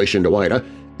 no relation to Ida,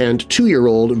 and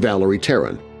 2-year-old Valerie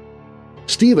Tarrant.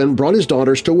 Stephen brought his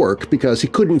daughters to work because he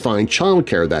couldn't find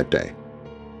childcare that day.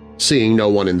 Seeing no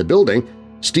one in the building,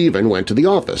 Stephen went to the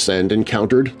office and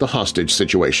encountered the hostage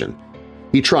situation.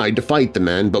 He tried to fight the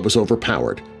men but was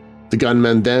overpowered. The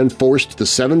gunmen then forced the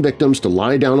 7 victims to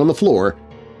lie down on the floor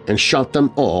and shot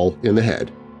them all in the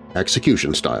head,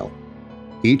 execution style.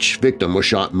 Each victim was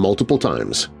shot multiple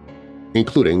times,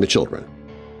 including the children.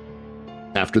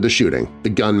 After the shooting, the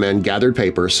gunmen gathered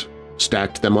papers,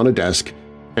 stacked them on a desk,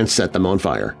 and set them on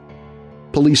fire.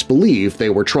 Police believe they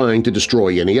were trying to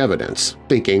destroy any evidence,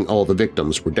 thinking all the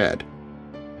victims were dead.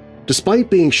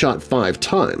 Despite being shot 5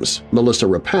 times, Melissa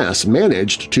Rapace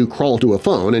managed to crawl to a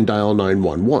phone and dial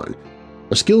 911,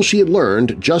 a skill she had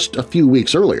learned just a few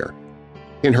weeks earlier.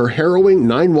 In her harrowing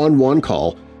 911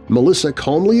 call, Melissa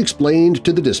calmly explained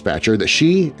to the dispatcher that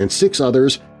she and 6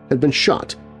 others had been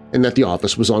shot and that the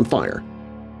office was on fire.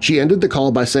 She ended the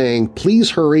call by saying, "Please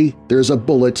hurry, there's a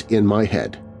bullet in my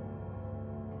head."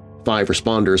 5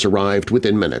 responders arrived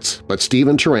within minutes, but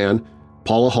Stephen Tarrant,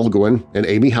 Paula Holguin, and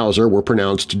Amy Hauser were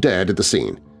pronounced dead at the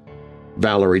scene.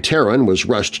 Valerie Tarrant was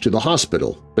rushed to the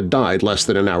hospital but died less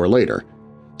than an hour later.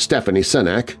 Stephanie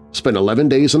Senak spent 11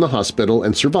 days in the hospital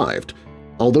and survived,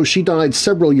 although she died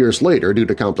several years later due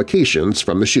to complications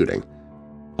from the shooting.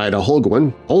 Ida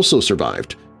Holguin also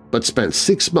survived, but spent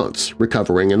 6 months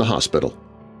recovering in the hospital.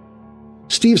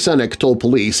 Steve Senek told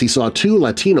police he saw two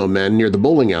Latino men near the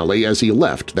bowling alley as he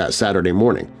left that Saturday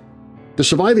morning. The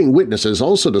surviving witnesses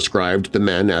also described the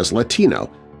men as Latino,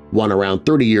 one around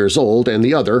 30 years old and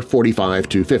the other 45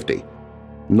 to 50.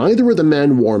 Neither of the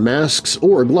men wore masks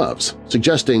or gloves,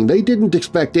 suggesting they didn't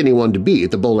expect anyone to be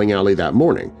at the bowling alley that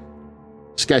morning.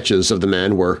 Sketches of the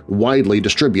men were widely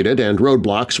distributed and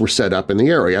roadblocks were set up in the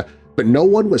area, but no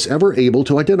one was ever able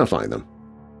to identify them.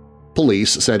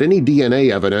 Police said any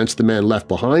DNA evidence the men left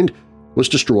behind was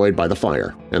destroyed by the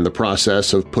fire and the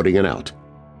process of putting it out.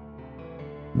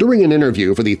 During an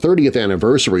interview for the 30th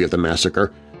anniversary of the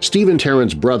massacre, Stephen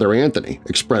Tarrant's brother Anthony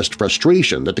expressed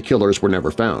frustration that the killers were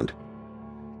never found.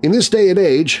 "In this day and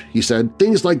age," he said,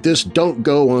 "things like this don't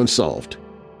go unsolved.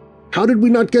 How did we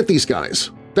not get these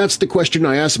guys? That's the question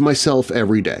I ask myself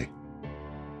every day."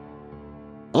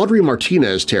 Audrey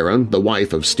Martinez Tarrant, the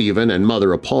wife of Stephen and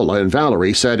mother of Paula and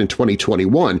Valerie, said in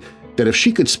 2021 that if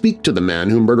she could speak to the men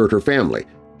who murdered her family,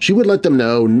 she would let them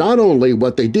know not only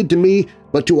what they did to me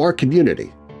but to our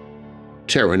community.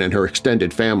 Tarrant and her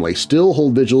extended family still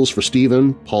hold vigils for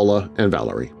Stephen, Paula, and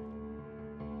Valerie.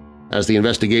 As the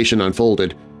investigation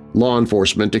unfolded, law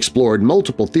enforcement explored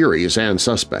multiple theories and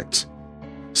suspects.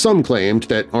 Some claimed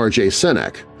that R.J.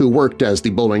 Senek, who worked as the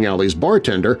bowling alley's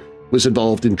bartender, was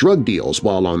involved in drug deals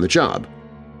while on the job,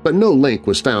 but no link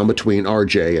was found between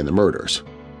R.J. and the murders.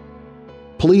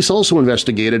 Police also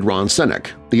investigated Ron Senek,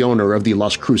 the owner of the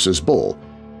Las Cruces Bowl,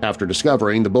 after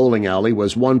discovering the bowling alley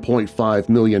was $1.5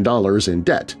 million in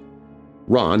debt.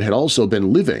 Ron had also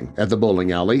been living at the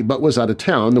bowling alley but was out of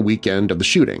town the weekend of the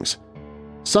shootings.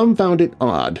 Some found it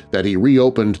odd that he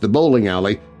reopened the bowling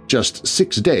alley just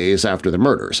 6 days after the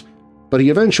murders, but he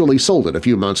eventually sold it a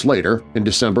few months later in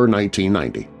December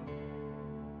 1990.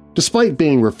 Despite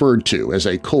being referred to as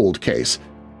a cold case,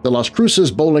 the Las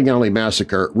Cruces Bowling Alley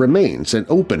Massacre remains an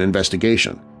open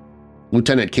investigation.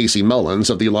 Lieutenant Casey Mullins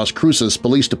of the Las Cruces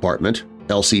Police Department,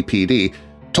 LCPD,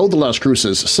 told the Las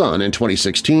Cruces Sun in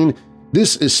 2016,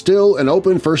 "This is still an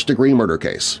open first-degree murder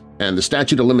case, and the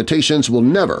statute of limitations will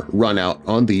never run out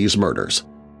on these murders."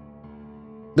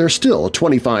 There's still a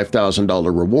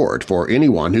 $25,000 reward for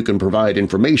anyone who can provide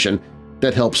information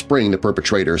that helps bring the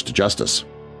perpetrators to justice.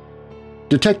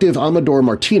 Detective Amador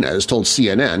Martinez told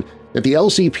CNN that the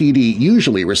LCPD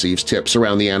usually receives tips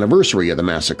around the anniversary of the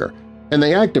massacre, and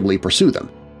they actively pursue them.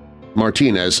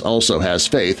 Martinez also has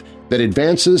faith that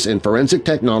advances in forensic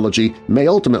technology may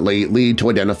ultimately lead to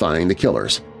identifying the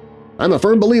killers. "I'm a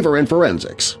firm believer in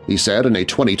forensics," he said in a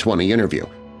 2020 interview.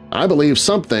 "I believe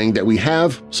something that we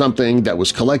have, something that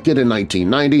was collected in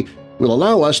 1990, will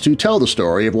allow us to tell the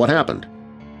story of what happened.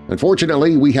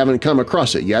 Unfortunately, we haven't come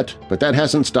across it yet, but that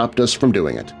hasn't stopped us from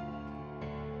doing it."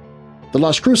 The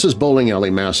Las Cruces Bowling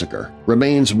Alley Massacre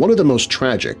remains one of the most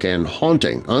tragic and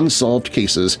haunting unsolved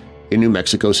cases in New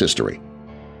Mexico's history.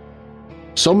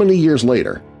 So many years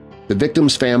later, the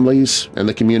victims' families and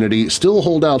the community still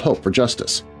hold out hope for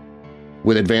justice.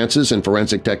 With advances in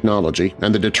forensic technology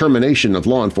and the determination of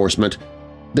law enforcement,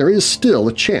 there is still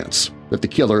a chance that the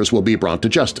killers will be brought to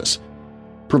justice,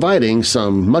 providing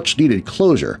some much-needed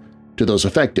closure to those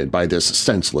affected by this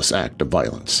senseless act of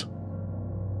violence.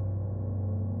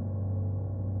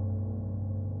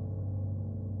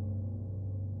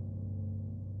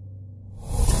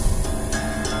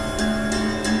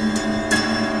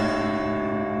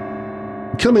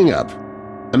 Coming up,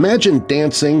 imagine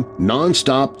dancing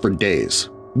non-stop for days,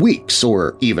 weeks,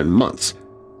 or even months,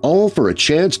 all for a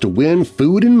chance to win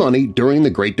food and money during the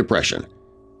Great Depression.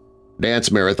 Dance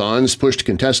marathons pushed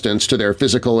contestants to their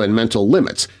physical and mental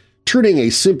limits, turning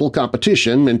a simple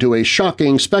competition into a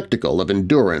shocking spectacle of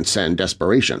endurance and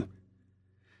desperation.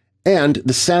 And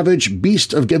the savage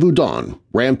Beast of Gévaudan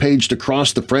rampaged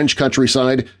across the French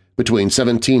countryside between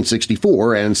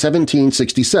 1764 and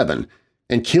 1767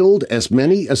 and killed as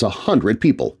many as 100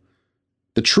 people.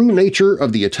 The true nature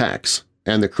of the attacks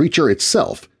and the creature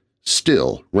itself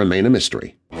still remain a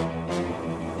mystery.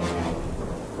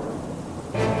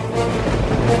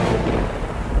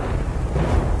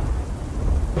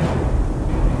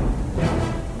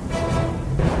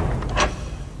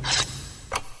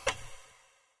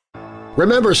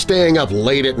 Remember staying up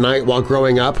late at night while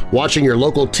growing up, watching your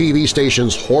local TV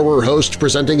station's horror host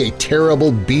presenting a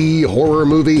terrible B-horror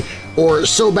movie or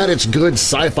so bad it's good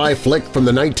sci-fi flick from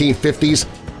the 1950s?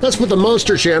 That's what the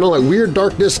Monster Channel at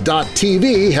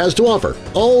WeirdDarkness.tv has to offer,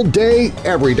 all day,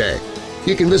 every day.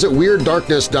 You can visit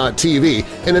WeirdDarkness.tv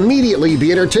and immediately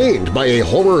be entertained by a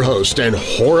horror host and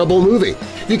horrible movie.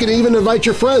 You can even invite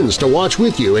your friends to watch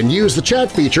with you and use the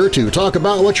chat feature to talk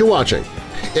about what you're watching.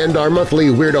 And our monthly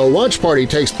Weirdo Watch Party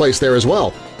takes place there as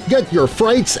well. Get your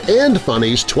frights and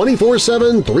funnies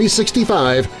 24/7,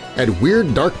 365 at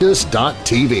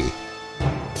WeirdDarkness.tv.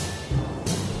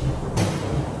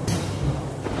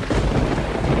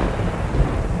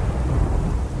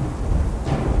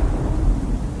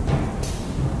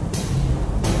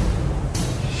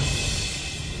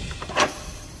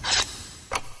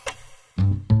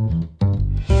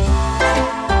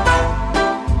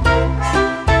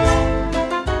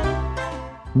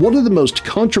 One of the most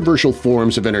controversial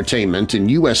forms of entertainment in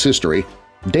U.S. history,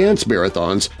 dance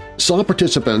marathons saw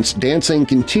participants dancing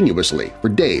continuously for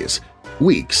days,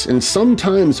 weeks, and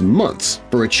sometimes months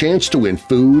for a chance to win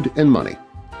food and money.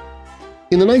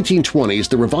 In the 1920s,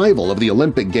 the revival of the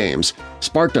Olympic Games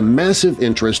sparked a massive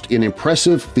interest in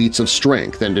impressive feats of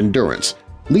strength and endurance,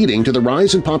 leading to the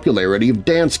rise in popularity of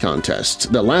dance contests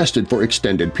that lasted for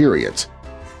extended periods.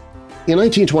 In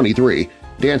 1923,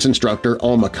 dance instructor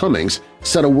Alma Cummings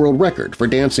set a world record for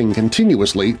dancing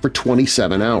continuously for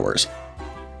 27 hours.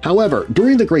 However,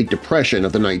 during the Great Depression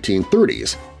of the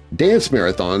 1930s, dance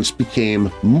marathons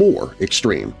became more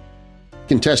extreme.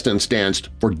 Contestants danced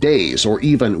for days or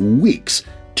even weeks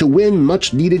to win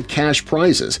much-needed cash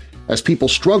prizes as people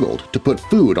struggled to put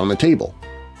food on the table.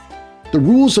 The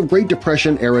rules of Great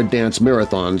Depression-era dance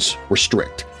marathons were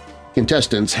strict.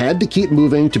 Contestants had to keep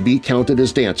moving to be counted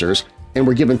as dancers and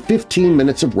were given 15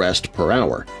 minutes of rest per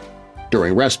hour.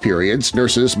 During rest periods,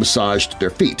 nurses massaged their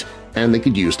feet and they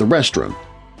could use the restroom.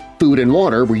 Food and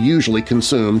water were usually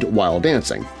consumed while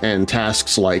dancing, and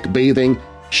tasks like bathing,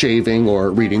 shaving,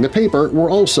 or reading the paper were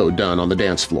also done on the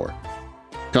dance floor.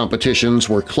 Competitions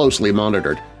were closely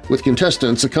monitored, with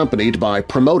contestants accompanied by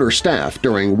promoter staff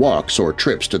during walks or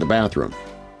trips to the bathroom.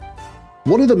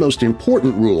 One of the most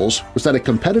important rules was that a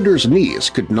competitor's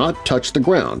knees could not touch the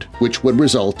ground, which would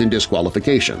result in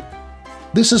disqualification.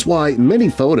 This is why many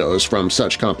photos from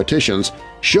such competitions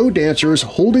show dancers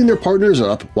holding their partners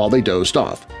up while they dozed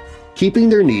off, keeping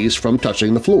their knees from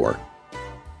touching the floor.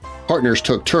 Partners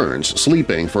took turns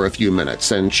sleeping for a few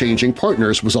minutes, and changing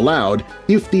partners was allowed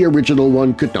if the original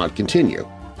one could not continue.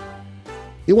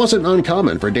 It wasn't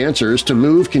uncommon for dancers to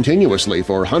move continuously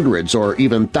for hundreds or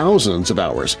even thousands of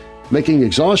hours, making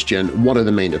exhaustion one of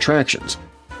the main attractions.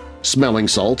 Smelling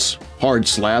salts, hard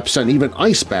slaps, and even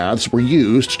ice baths were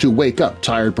used to wake up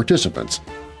tired participants.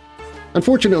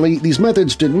 Unfortunately, these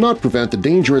methods did not prevent the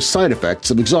dangerous side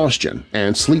effects of exhaustion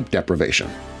and sleep deprivation.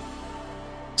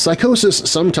 Psychosis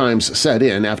sometimes set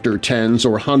in after tens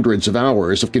or hundreds of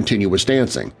hours of continuous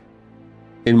dancing.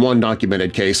 In one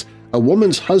documented case, a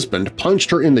woman's husband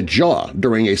punched her in the jaw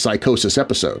during a psychosis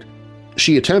episode.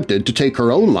 She attempted to take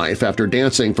her own life after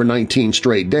dancing for 19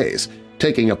 straight days,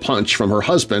 taking a punch from her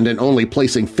husband and only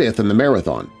placing 5th in the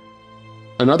marathon.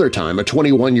 Another time, a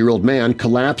 21-year-old man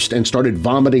collapsed and started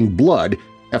vomiting blood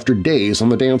after days on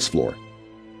the dance floor.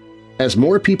 As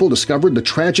more people discovered the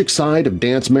tragic side of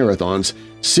dance marathons,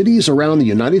 cities around the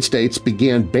United States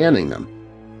began banning them.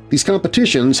 These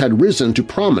competitions had risen to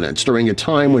prominence during a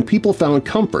time when people found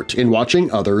comfort in watching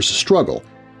others struggle,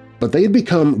 but they had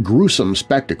become gruesome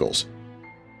spectacles.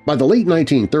 By the late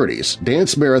 1930s,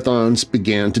 dance marathons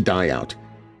began to die out,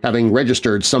 having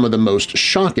registered some of the most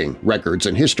shocking records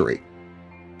in history.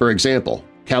 For example,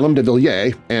 Callum de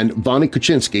Villiers and Vonnie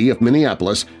Kuczynski of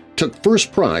Minneapolis took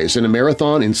first prize in a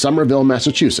marathon in Somerville,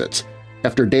 Massachusetts,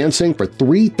 after dancing for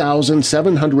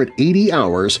 3,780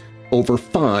 hours over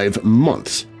 5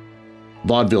 months.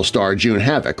 Vaudeville star June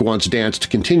Havoc once danced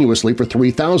continuously for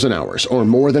 3,000 hours or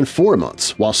more than 4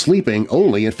 months while sleeping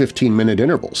only in 15-minute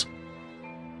intervals.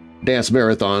 Dance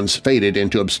marathons faded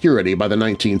into obscurity by the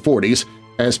 1940s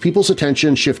as people's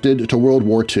attention shifted to World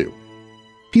War II.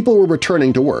 People were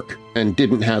returning to work and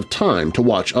didn't have time to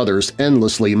watch others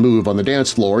endlessly move on the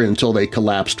dance floor until they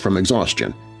collapsed from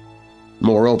exhaustion.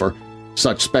 Moreover,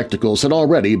 such spectacles had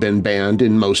already been banned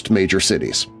in most major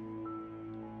cities.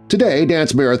 Today,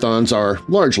 dance marathons are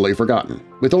largely forgotten,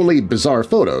 with only bizarre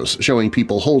photos showing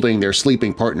people holding their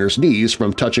sleeping partner's knees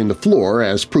from touching the floor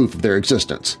as proof of their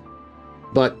existence.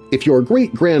 But if your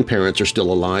great-grandparents are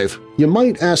still alive, you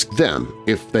might ask them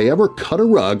if they ever cut a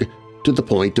rug to the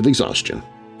point of exhaustion.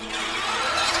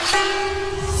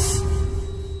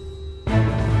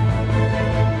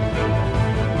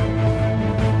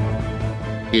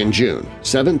 In June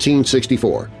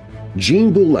 1764,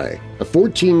 Jean Boulet, a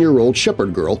 14-year-old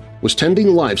shepherd girl, was tending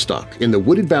livestock in the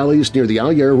wooded valleys near the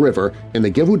Allier River in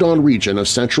the Gévaudan region of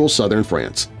central southern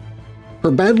France.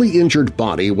 Her badly injured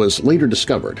body was later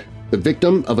discovered, the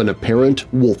victim of an apparent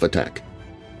wolf attack.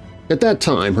 At that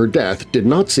time, her death did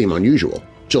not seem unusual.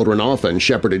 Children often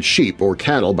shepherded sheep or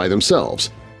cattle by themselves,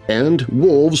 and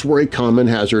wolves were a common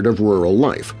hazard of rural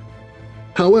life.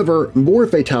 However, more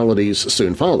fatalities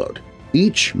soon followed,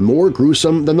 each more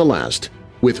gruesome than the last,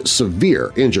 with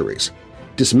severe injuries,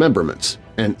 dismemberments,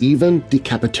 and even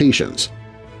decapitations.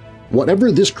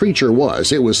 Whatever this creature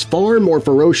was, it was far more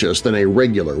ferocious than a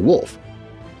regular wolf.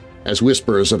 As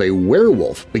whispers of a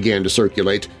werewolf began to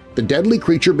circulate, the deadly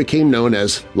creature became known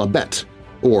as la Bête,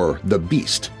 or the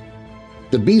Beast.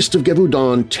 The Beast of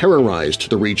Gévaudan terrorized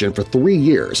the region for 3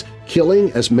 years,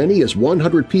 killing as many as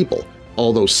 100 people,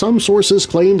 although some sources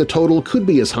claim the total could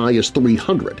be as high as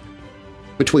 300.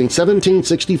 Between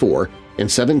 1764 and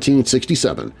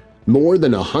 1767, more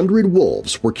than 100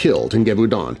 wolves were killed in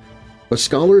Gévaudan, but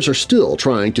scholars are still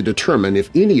trying to determine if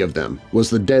any of them was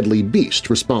the deadly beast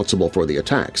responsible for the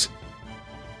attacks.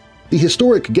 The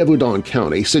historic Gévaudan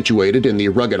County, situated in the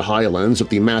rugged highlands of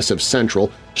the massive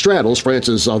central, straddles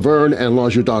France's Auvergne and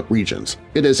Languedoc regions.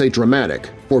 It is a dramatic,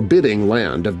 forbidding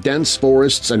land of dense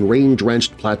forests and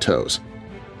rain-drenched plateaus.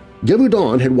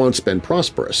 Gévaudan had once been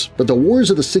prosperous, but the wars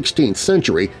of the 16th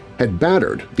century had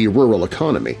battered the rural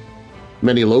economy.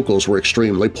 Many locals were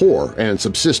extremely poor and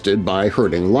subsisted by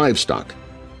herding livestock.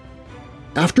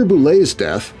 After Boulet's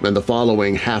death and the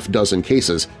following half-dozen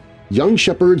cases, young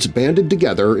shepherds banded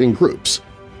together in groups,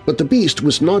 but the beast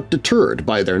was not deterred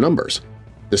by their numbers.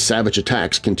 The savage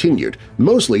attacks continued,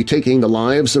 mostly taking the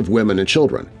lives of women and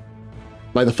children.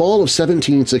 By the fall of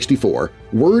 1764,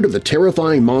 word of the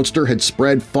terrifying monster had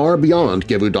spread far beyond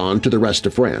Gévaudan to the rest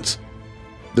of France.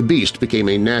 The beast became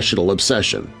a national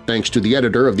obsession, thanks to the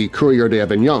editor of the Courrier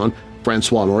d'Avignon,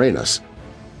 François Morenas.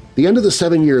 The end of the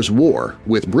 7 Years' War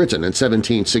with Britain in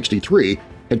 1763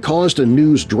 had caused a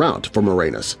news drought for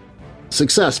Morenas.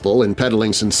 Successful in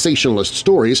peddling sensationalist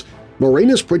stories,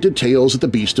 Morenas printed tales of the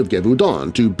Beast of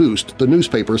Gévaudan to boost the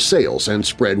newspaper's sales and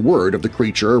spread word of the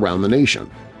creature around the nation.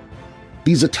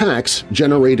 These attacks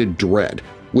generated dread,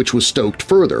 which was stoked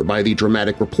further by the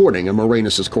dramatic reporting of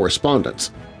Morenas's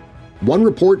correspondence. One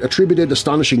report attributed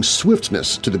astonishing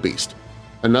swiftness to the beast.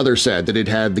 Another said that it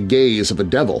had the gaze of a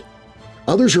devil.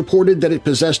 Others reported that it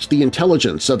possessed the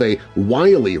intelligence of a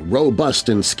wily, robust,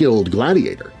 and skilled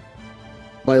gladiator.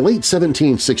 By late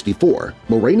 1764,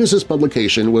 Morenas's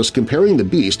publication was comparing the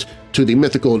beast to the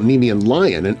mythical Nemean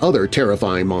lion and other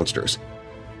terrifying monsters.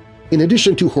 In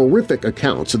addition to horrific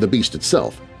accounts of the beast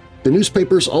itself, the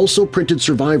newspapers also printed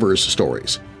survivors'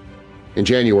 stories. In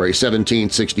January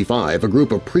 1765, a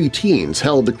group of pre-teens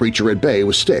held the creature at bay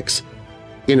with sticks.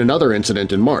 In another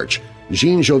incident in March,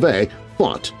 Jean Jouvet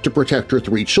fought to protect her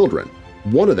 3 children.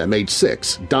 One of them, aged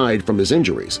 6, died from his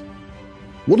injuries.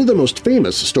 One of the most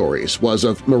famous stories was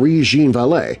of Marie-Jeanne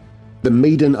Vallée, the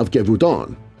Maiden of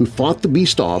Gévaudan, who fought the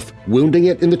beast off, wounding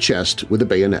it in the chest with a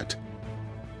bayonet.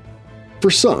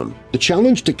 For some, the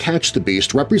challenge to catch the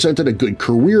beast represented a good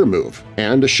career move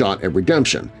and a shot at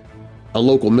redemption. A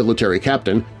local military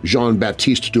captain,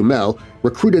 Jean-Baptiste Dumel,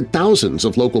 recruited thousands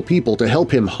of local people to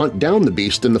help him hunt down the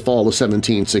beast in the fall of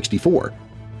 1764.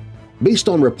 Based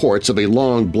on reports of a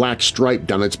long black stripe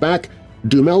down its back,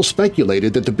 Dumel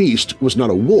speculated that the beast was not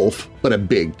a wolf but a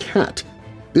big cat.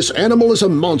 "This animal is a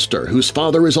monster whose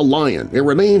father is a lion. It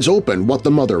remains open what the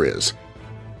mother is."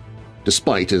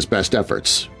 Despite his best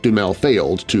efforts, Dumel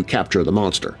failed to capture the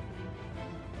monster.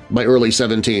 By early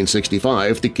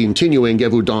 1765, the continuing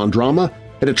Gévaudan drama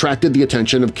had attracted the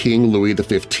attention of King Louis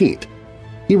XV.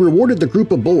 He rewarded the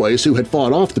group of boys who had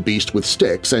fought off the beast with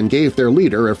sticks and gave their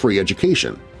leader a free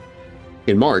education.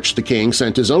 In March, the king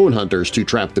sent his own hunters to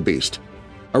trap the beast.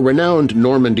 A renowned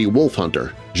Normandy wolf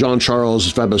hunter,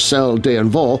 Jean-Charles Vabucel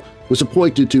d'Anvol, was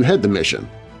appointed to head the mission,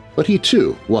 but he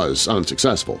too was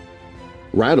unsuccessful.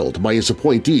 Rattled by his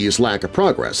appointees' lack of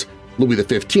progress, Louis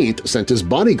XV sent his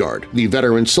bodyguard, the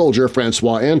veteran soldier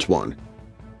François Antoine.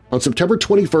 On September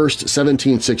 21,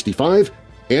 1765,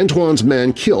 Antoine's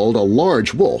men killed a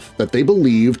large wolf that they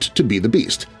believed to be the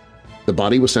beast. The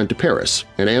body was sent to Paris,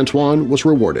 and Antoine was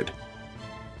rewarded.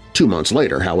 2 months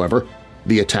later, however,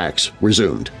 the attacks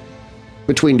resumed.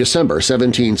 Between December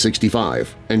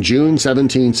 1765 and June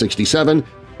 1767,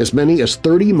 as many as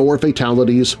 30 more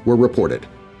fatalities were reported.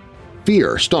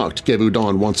 Fear stalked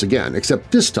Gévaudan once again,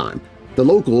 except this time the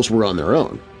locals were on their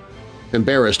own.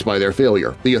 Embarrassed by their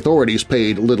failure, the authorities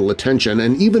paid little attention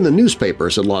and even the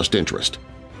newspapers had lost interest.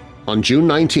 On June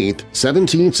 19,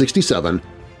 1767,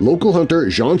 local hunter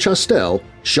Jean Chastel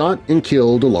shot and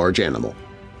killed a large animal.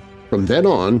 From then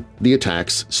on, the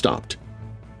attacks stopped.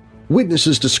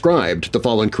 Witnesses described the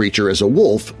fallen creature as a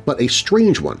wolf, but a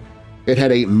strange one. It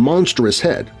had a monstrous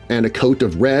head and a coat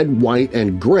of red, white,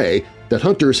 and gray that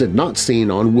hunters had not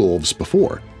seen on wolves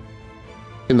before.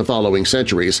 In the following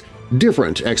centuries,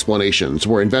 different explanations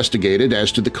were investigated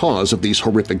as to the cause of these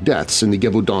horrific deaths in the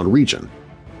Gévaudan region.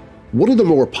 One of the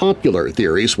more popular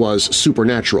theories was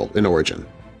supernatural in origin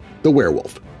 – the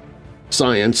werewolf.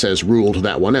 Science has ruled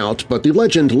that one out, but the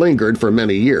legend lingered for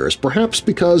many years, perhaps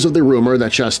because of the rumor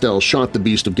that Chastel shot the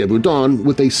Beast of Gévaudan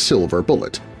with a silver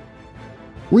bullet.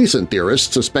 Recent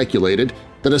theorists have speculated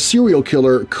that a serial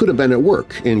killer could have been at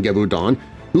work in Gévaudan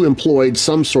who employed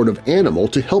some sort of animal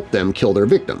to help them kill their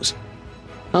victims.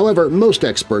 However, most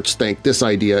experts think this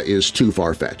idea is too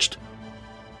far-fetched.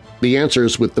 The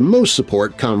answers with the most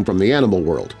support come from the animal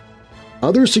world.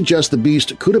 Others suggest the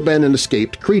beast could have been an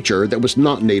escaped creature that was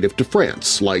not native to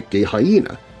France, like a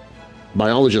hyena.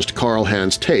 Biologist Carl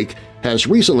Hans Take has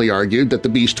recently argued that the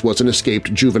beast was an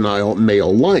escaped juvenile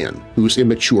male lion whose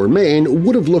immature mane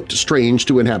would have looked strange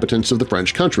to inhabitants of the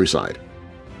French countryside.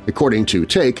 According to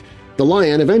Take, the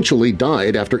lion eventually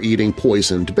died after eating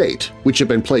poisoned bait, which had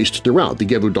been placed throughout the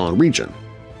Gévaudan region.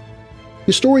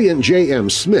 Historian J.M.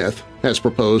 Smith has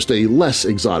proposed a less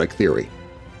exotic theory.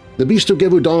 The Beast of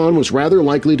Gévaudan was rather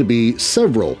likely to be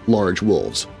several large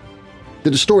wolves. The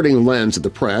distorting lens of the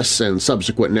press and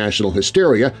subsequent national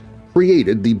hysteria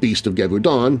created the Beast of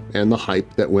Gévaudan and the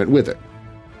hype that went with it.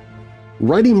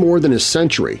 Writing more than a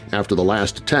century after the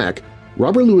last attack,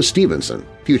 Robert Louis Stevenson,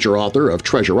 future author of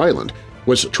Treasure Island,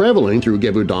 was traveling through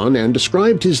Gévaudan and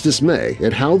described his dismay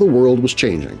at how the world was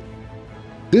changing.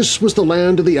 This was the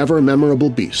land of the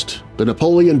ever-memorable beast, the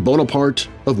Napoleon Bonaparte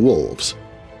of wolves.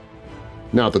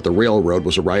 Now that the railroad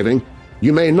was arriving,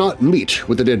 you may not meet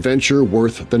with an adventure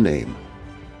worth the name.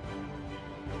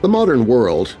 The modern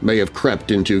world may have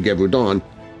crept into Gévaudan,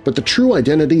 but the true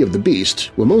identity of the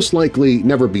beast will most likely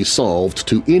never be solved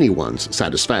to anyone's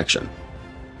satisfaction,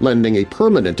 lending a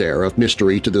permanent air of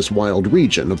mystery to this wild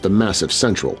region of the massive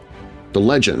Central. The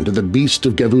legend of the Beast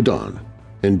of Gévaudan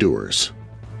endures.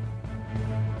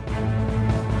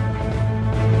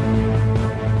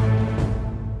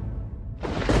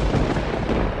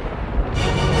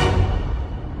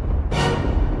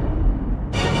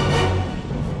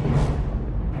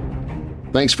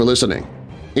 Thanks for listening.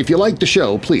 If you like the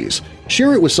show, please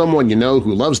share it with someone you know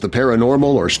who loves the paranormal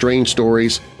or strange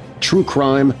stories, true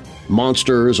crime,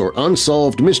 monsters, or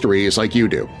unsolved mysteries like you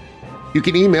do. You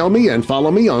can email me and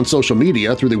follow me on social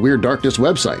media through the Weird Darkness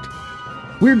website.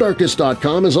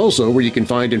 WeirdDarkness.com is also where you can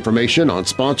find information on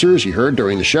sponsors you heard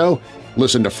during the show,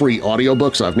 listen to free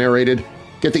audiobooks I've narrated,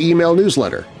 get the email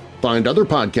newsletter, find other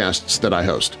podcasts that I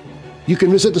host. You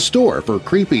can visit the store for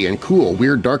creepy and cool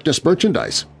Weird Darkness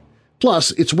merchandise.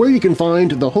 Plus, it's where you can find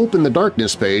the Hope in the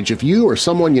Darkness page if you or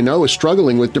someone you know is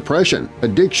struggling with depression,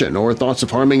 addiction, or thoughts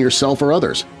of harming yourself or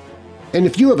others. And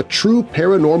if you have a true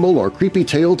paranormal or creepy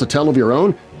tale to tell of your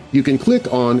own, you can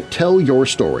click on Tell Your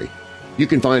Story. You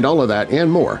can find all of that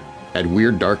and more at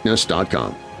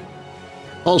WeirdDarkness.com.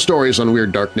 All stories on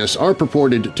Weird Darkness are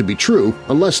purported to be true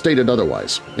unless stated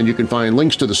otherwise, and you can find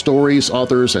links to the stories,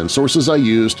 authors, and sources I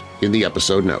used in the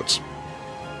episode notes.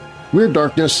 Weird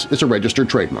Darkness is a registered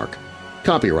trademark.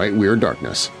 Copyright Weird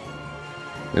Darkness.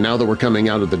 And now that we're coming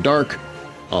out of the dark,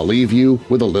 I'll leave you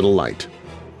with a little light.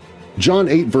 John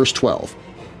 8 verse 12.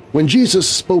 When Jesus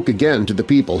spoke again to the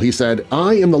people, he said,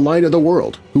 "I am the light of the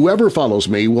world. Whoever follows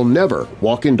me will never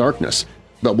walk in darkness,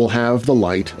 but will have the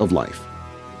light of life."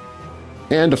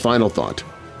 And a final thought.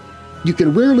 You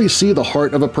can rarely see the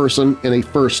heart of a person in a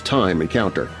first-time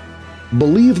encounter.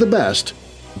 Believe the best,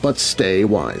 but stay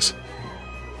wise.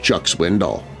 Chuck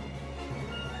Swindoll.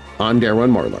 I'm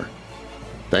Darren Marlar.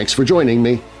 Thanks for joining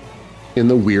me in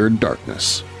the Weird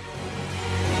Darkness.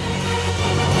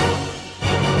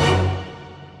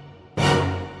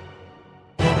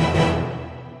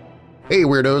 Hey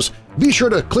Weirdos! Be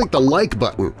sure to click the like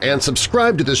button and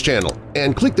subscribe to this channel,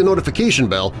 and click the notification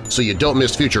bell so you don't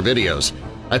miss future videos.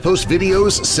 I post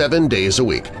videos 7 days a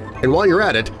week. And while you're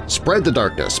at it, spread the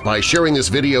darkness by sharing this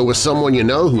video with someone you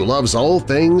know who loves all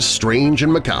things strange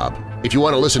and macabre. If you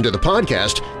want to listen to the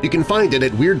podcast, you can find it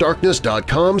at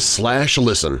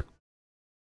WeirdDarkness.com/listen.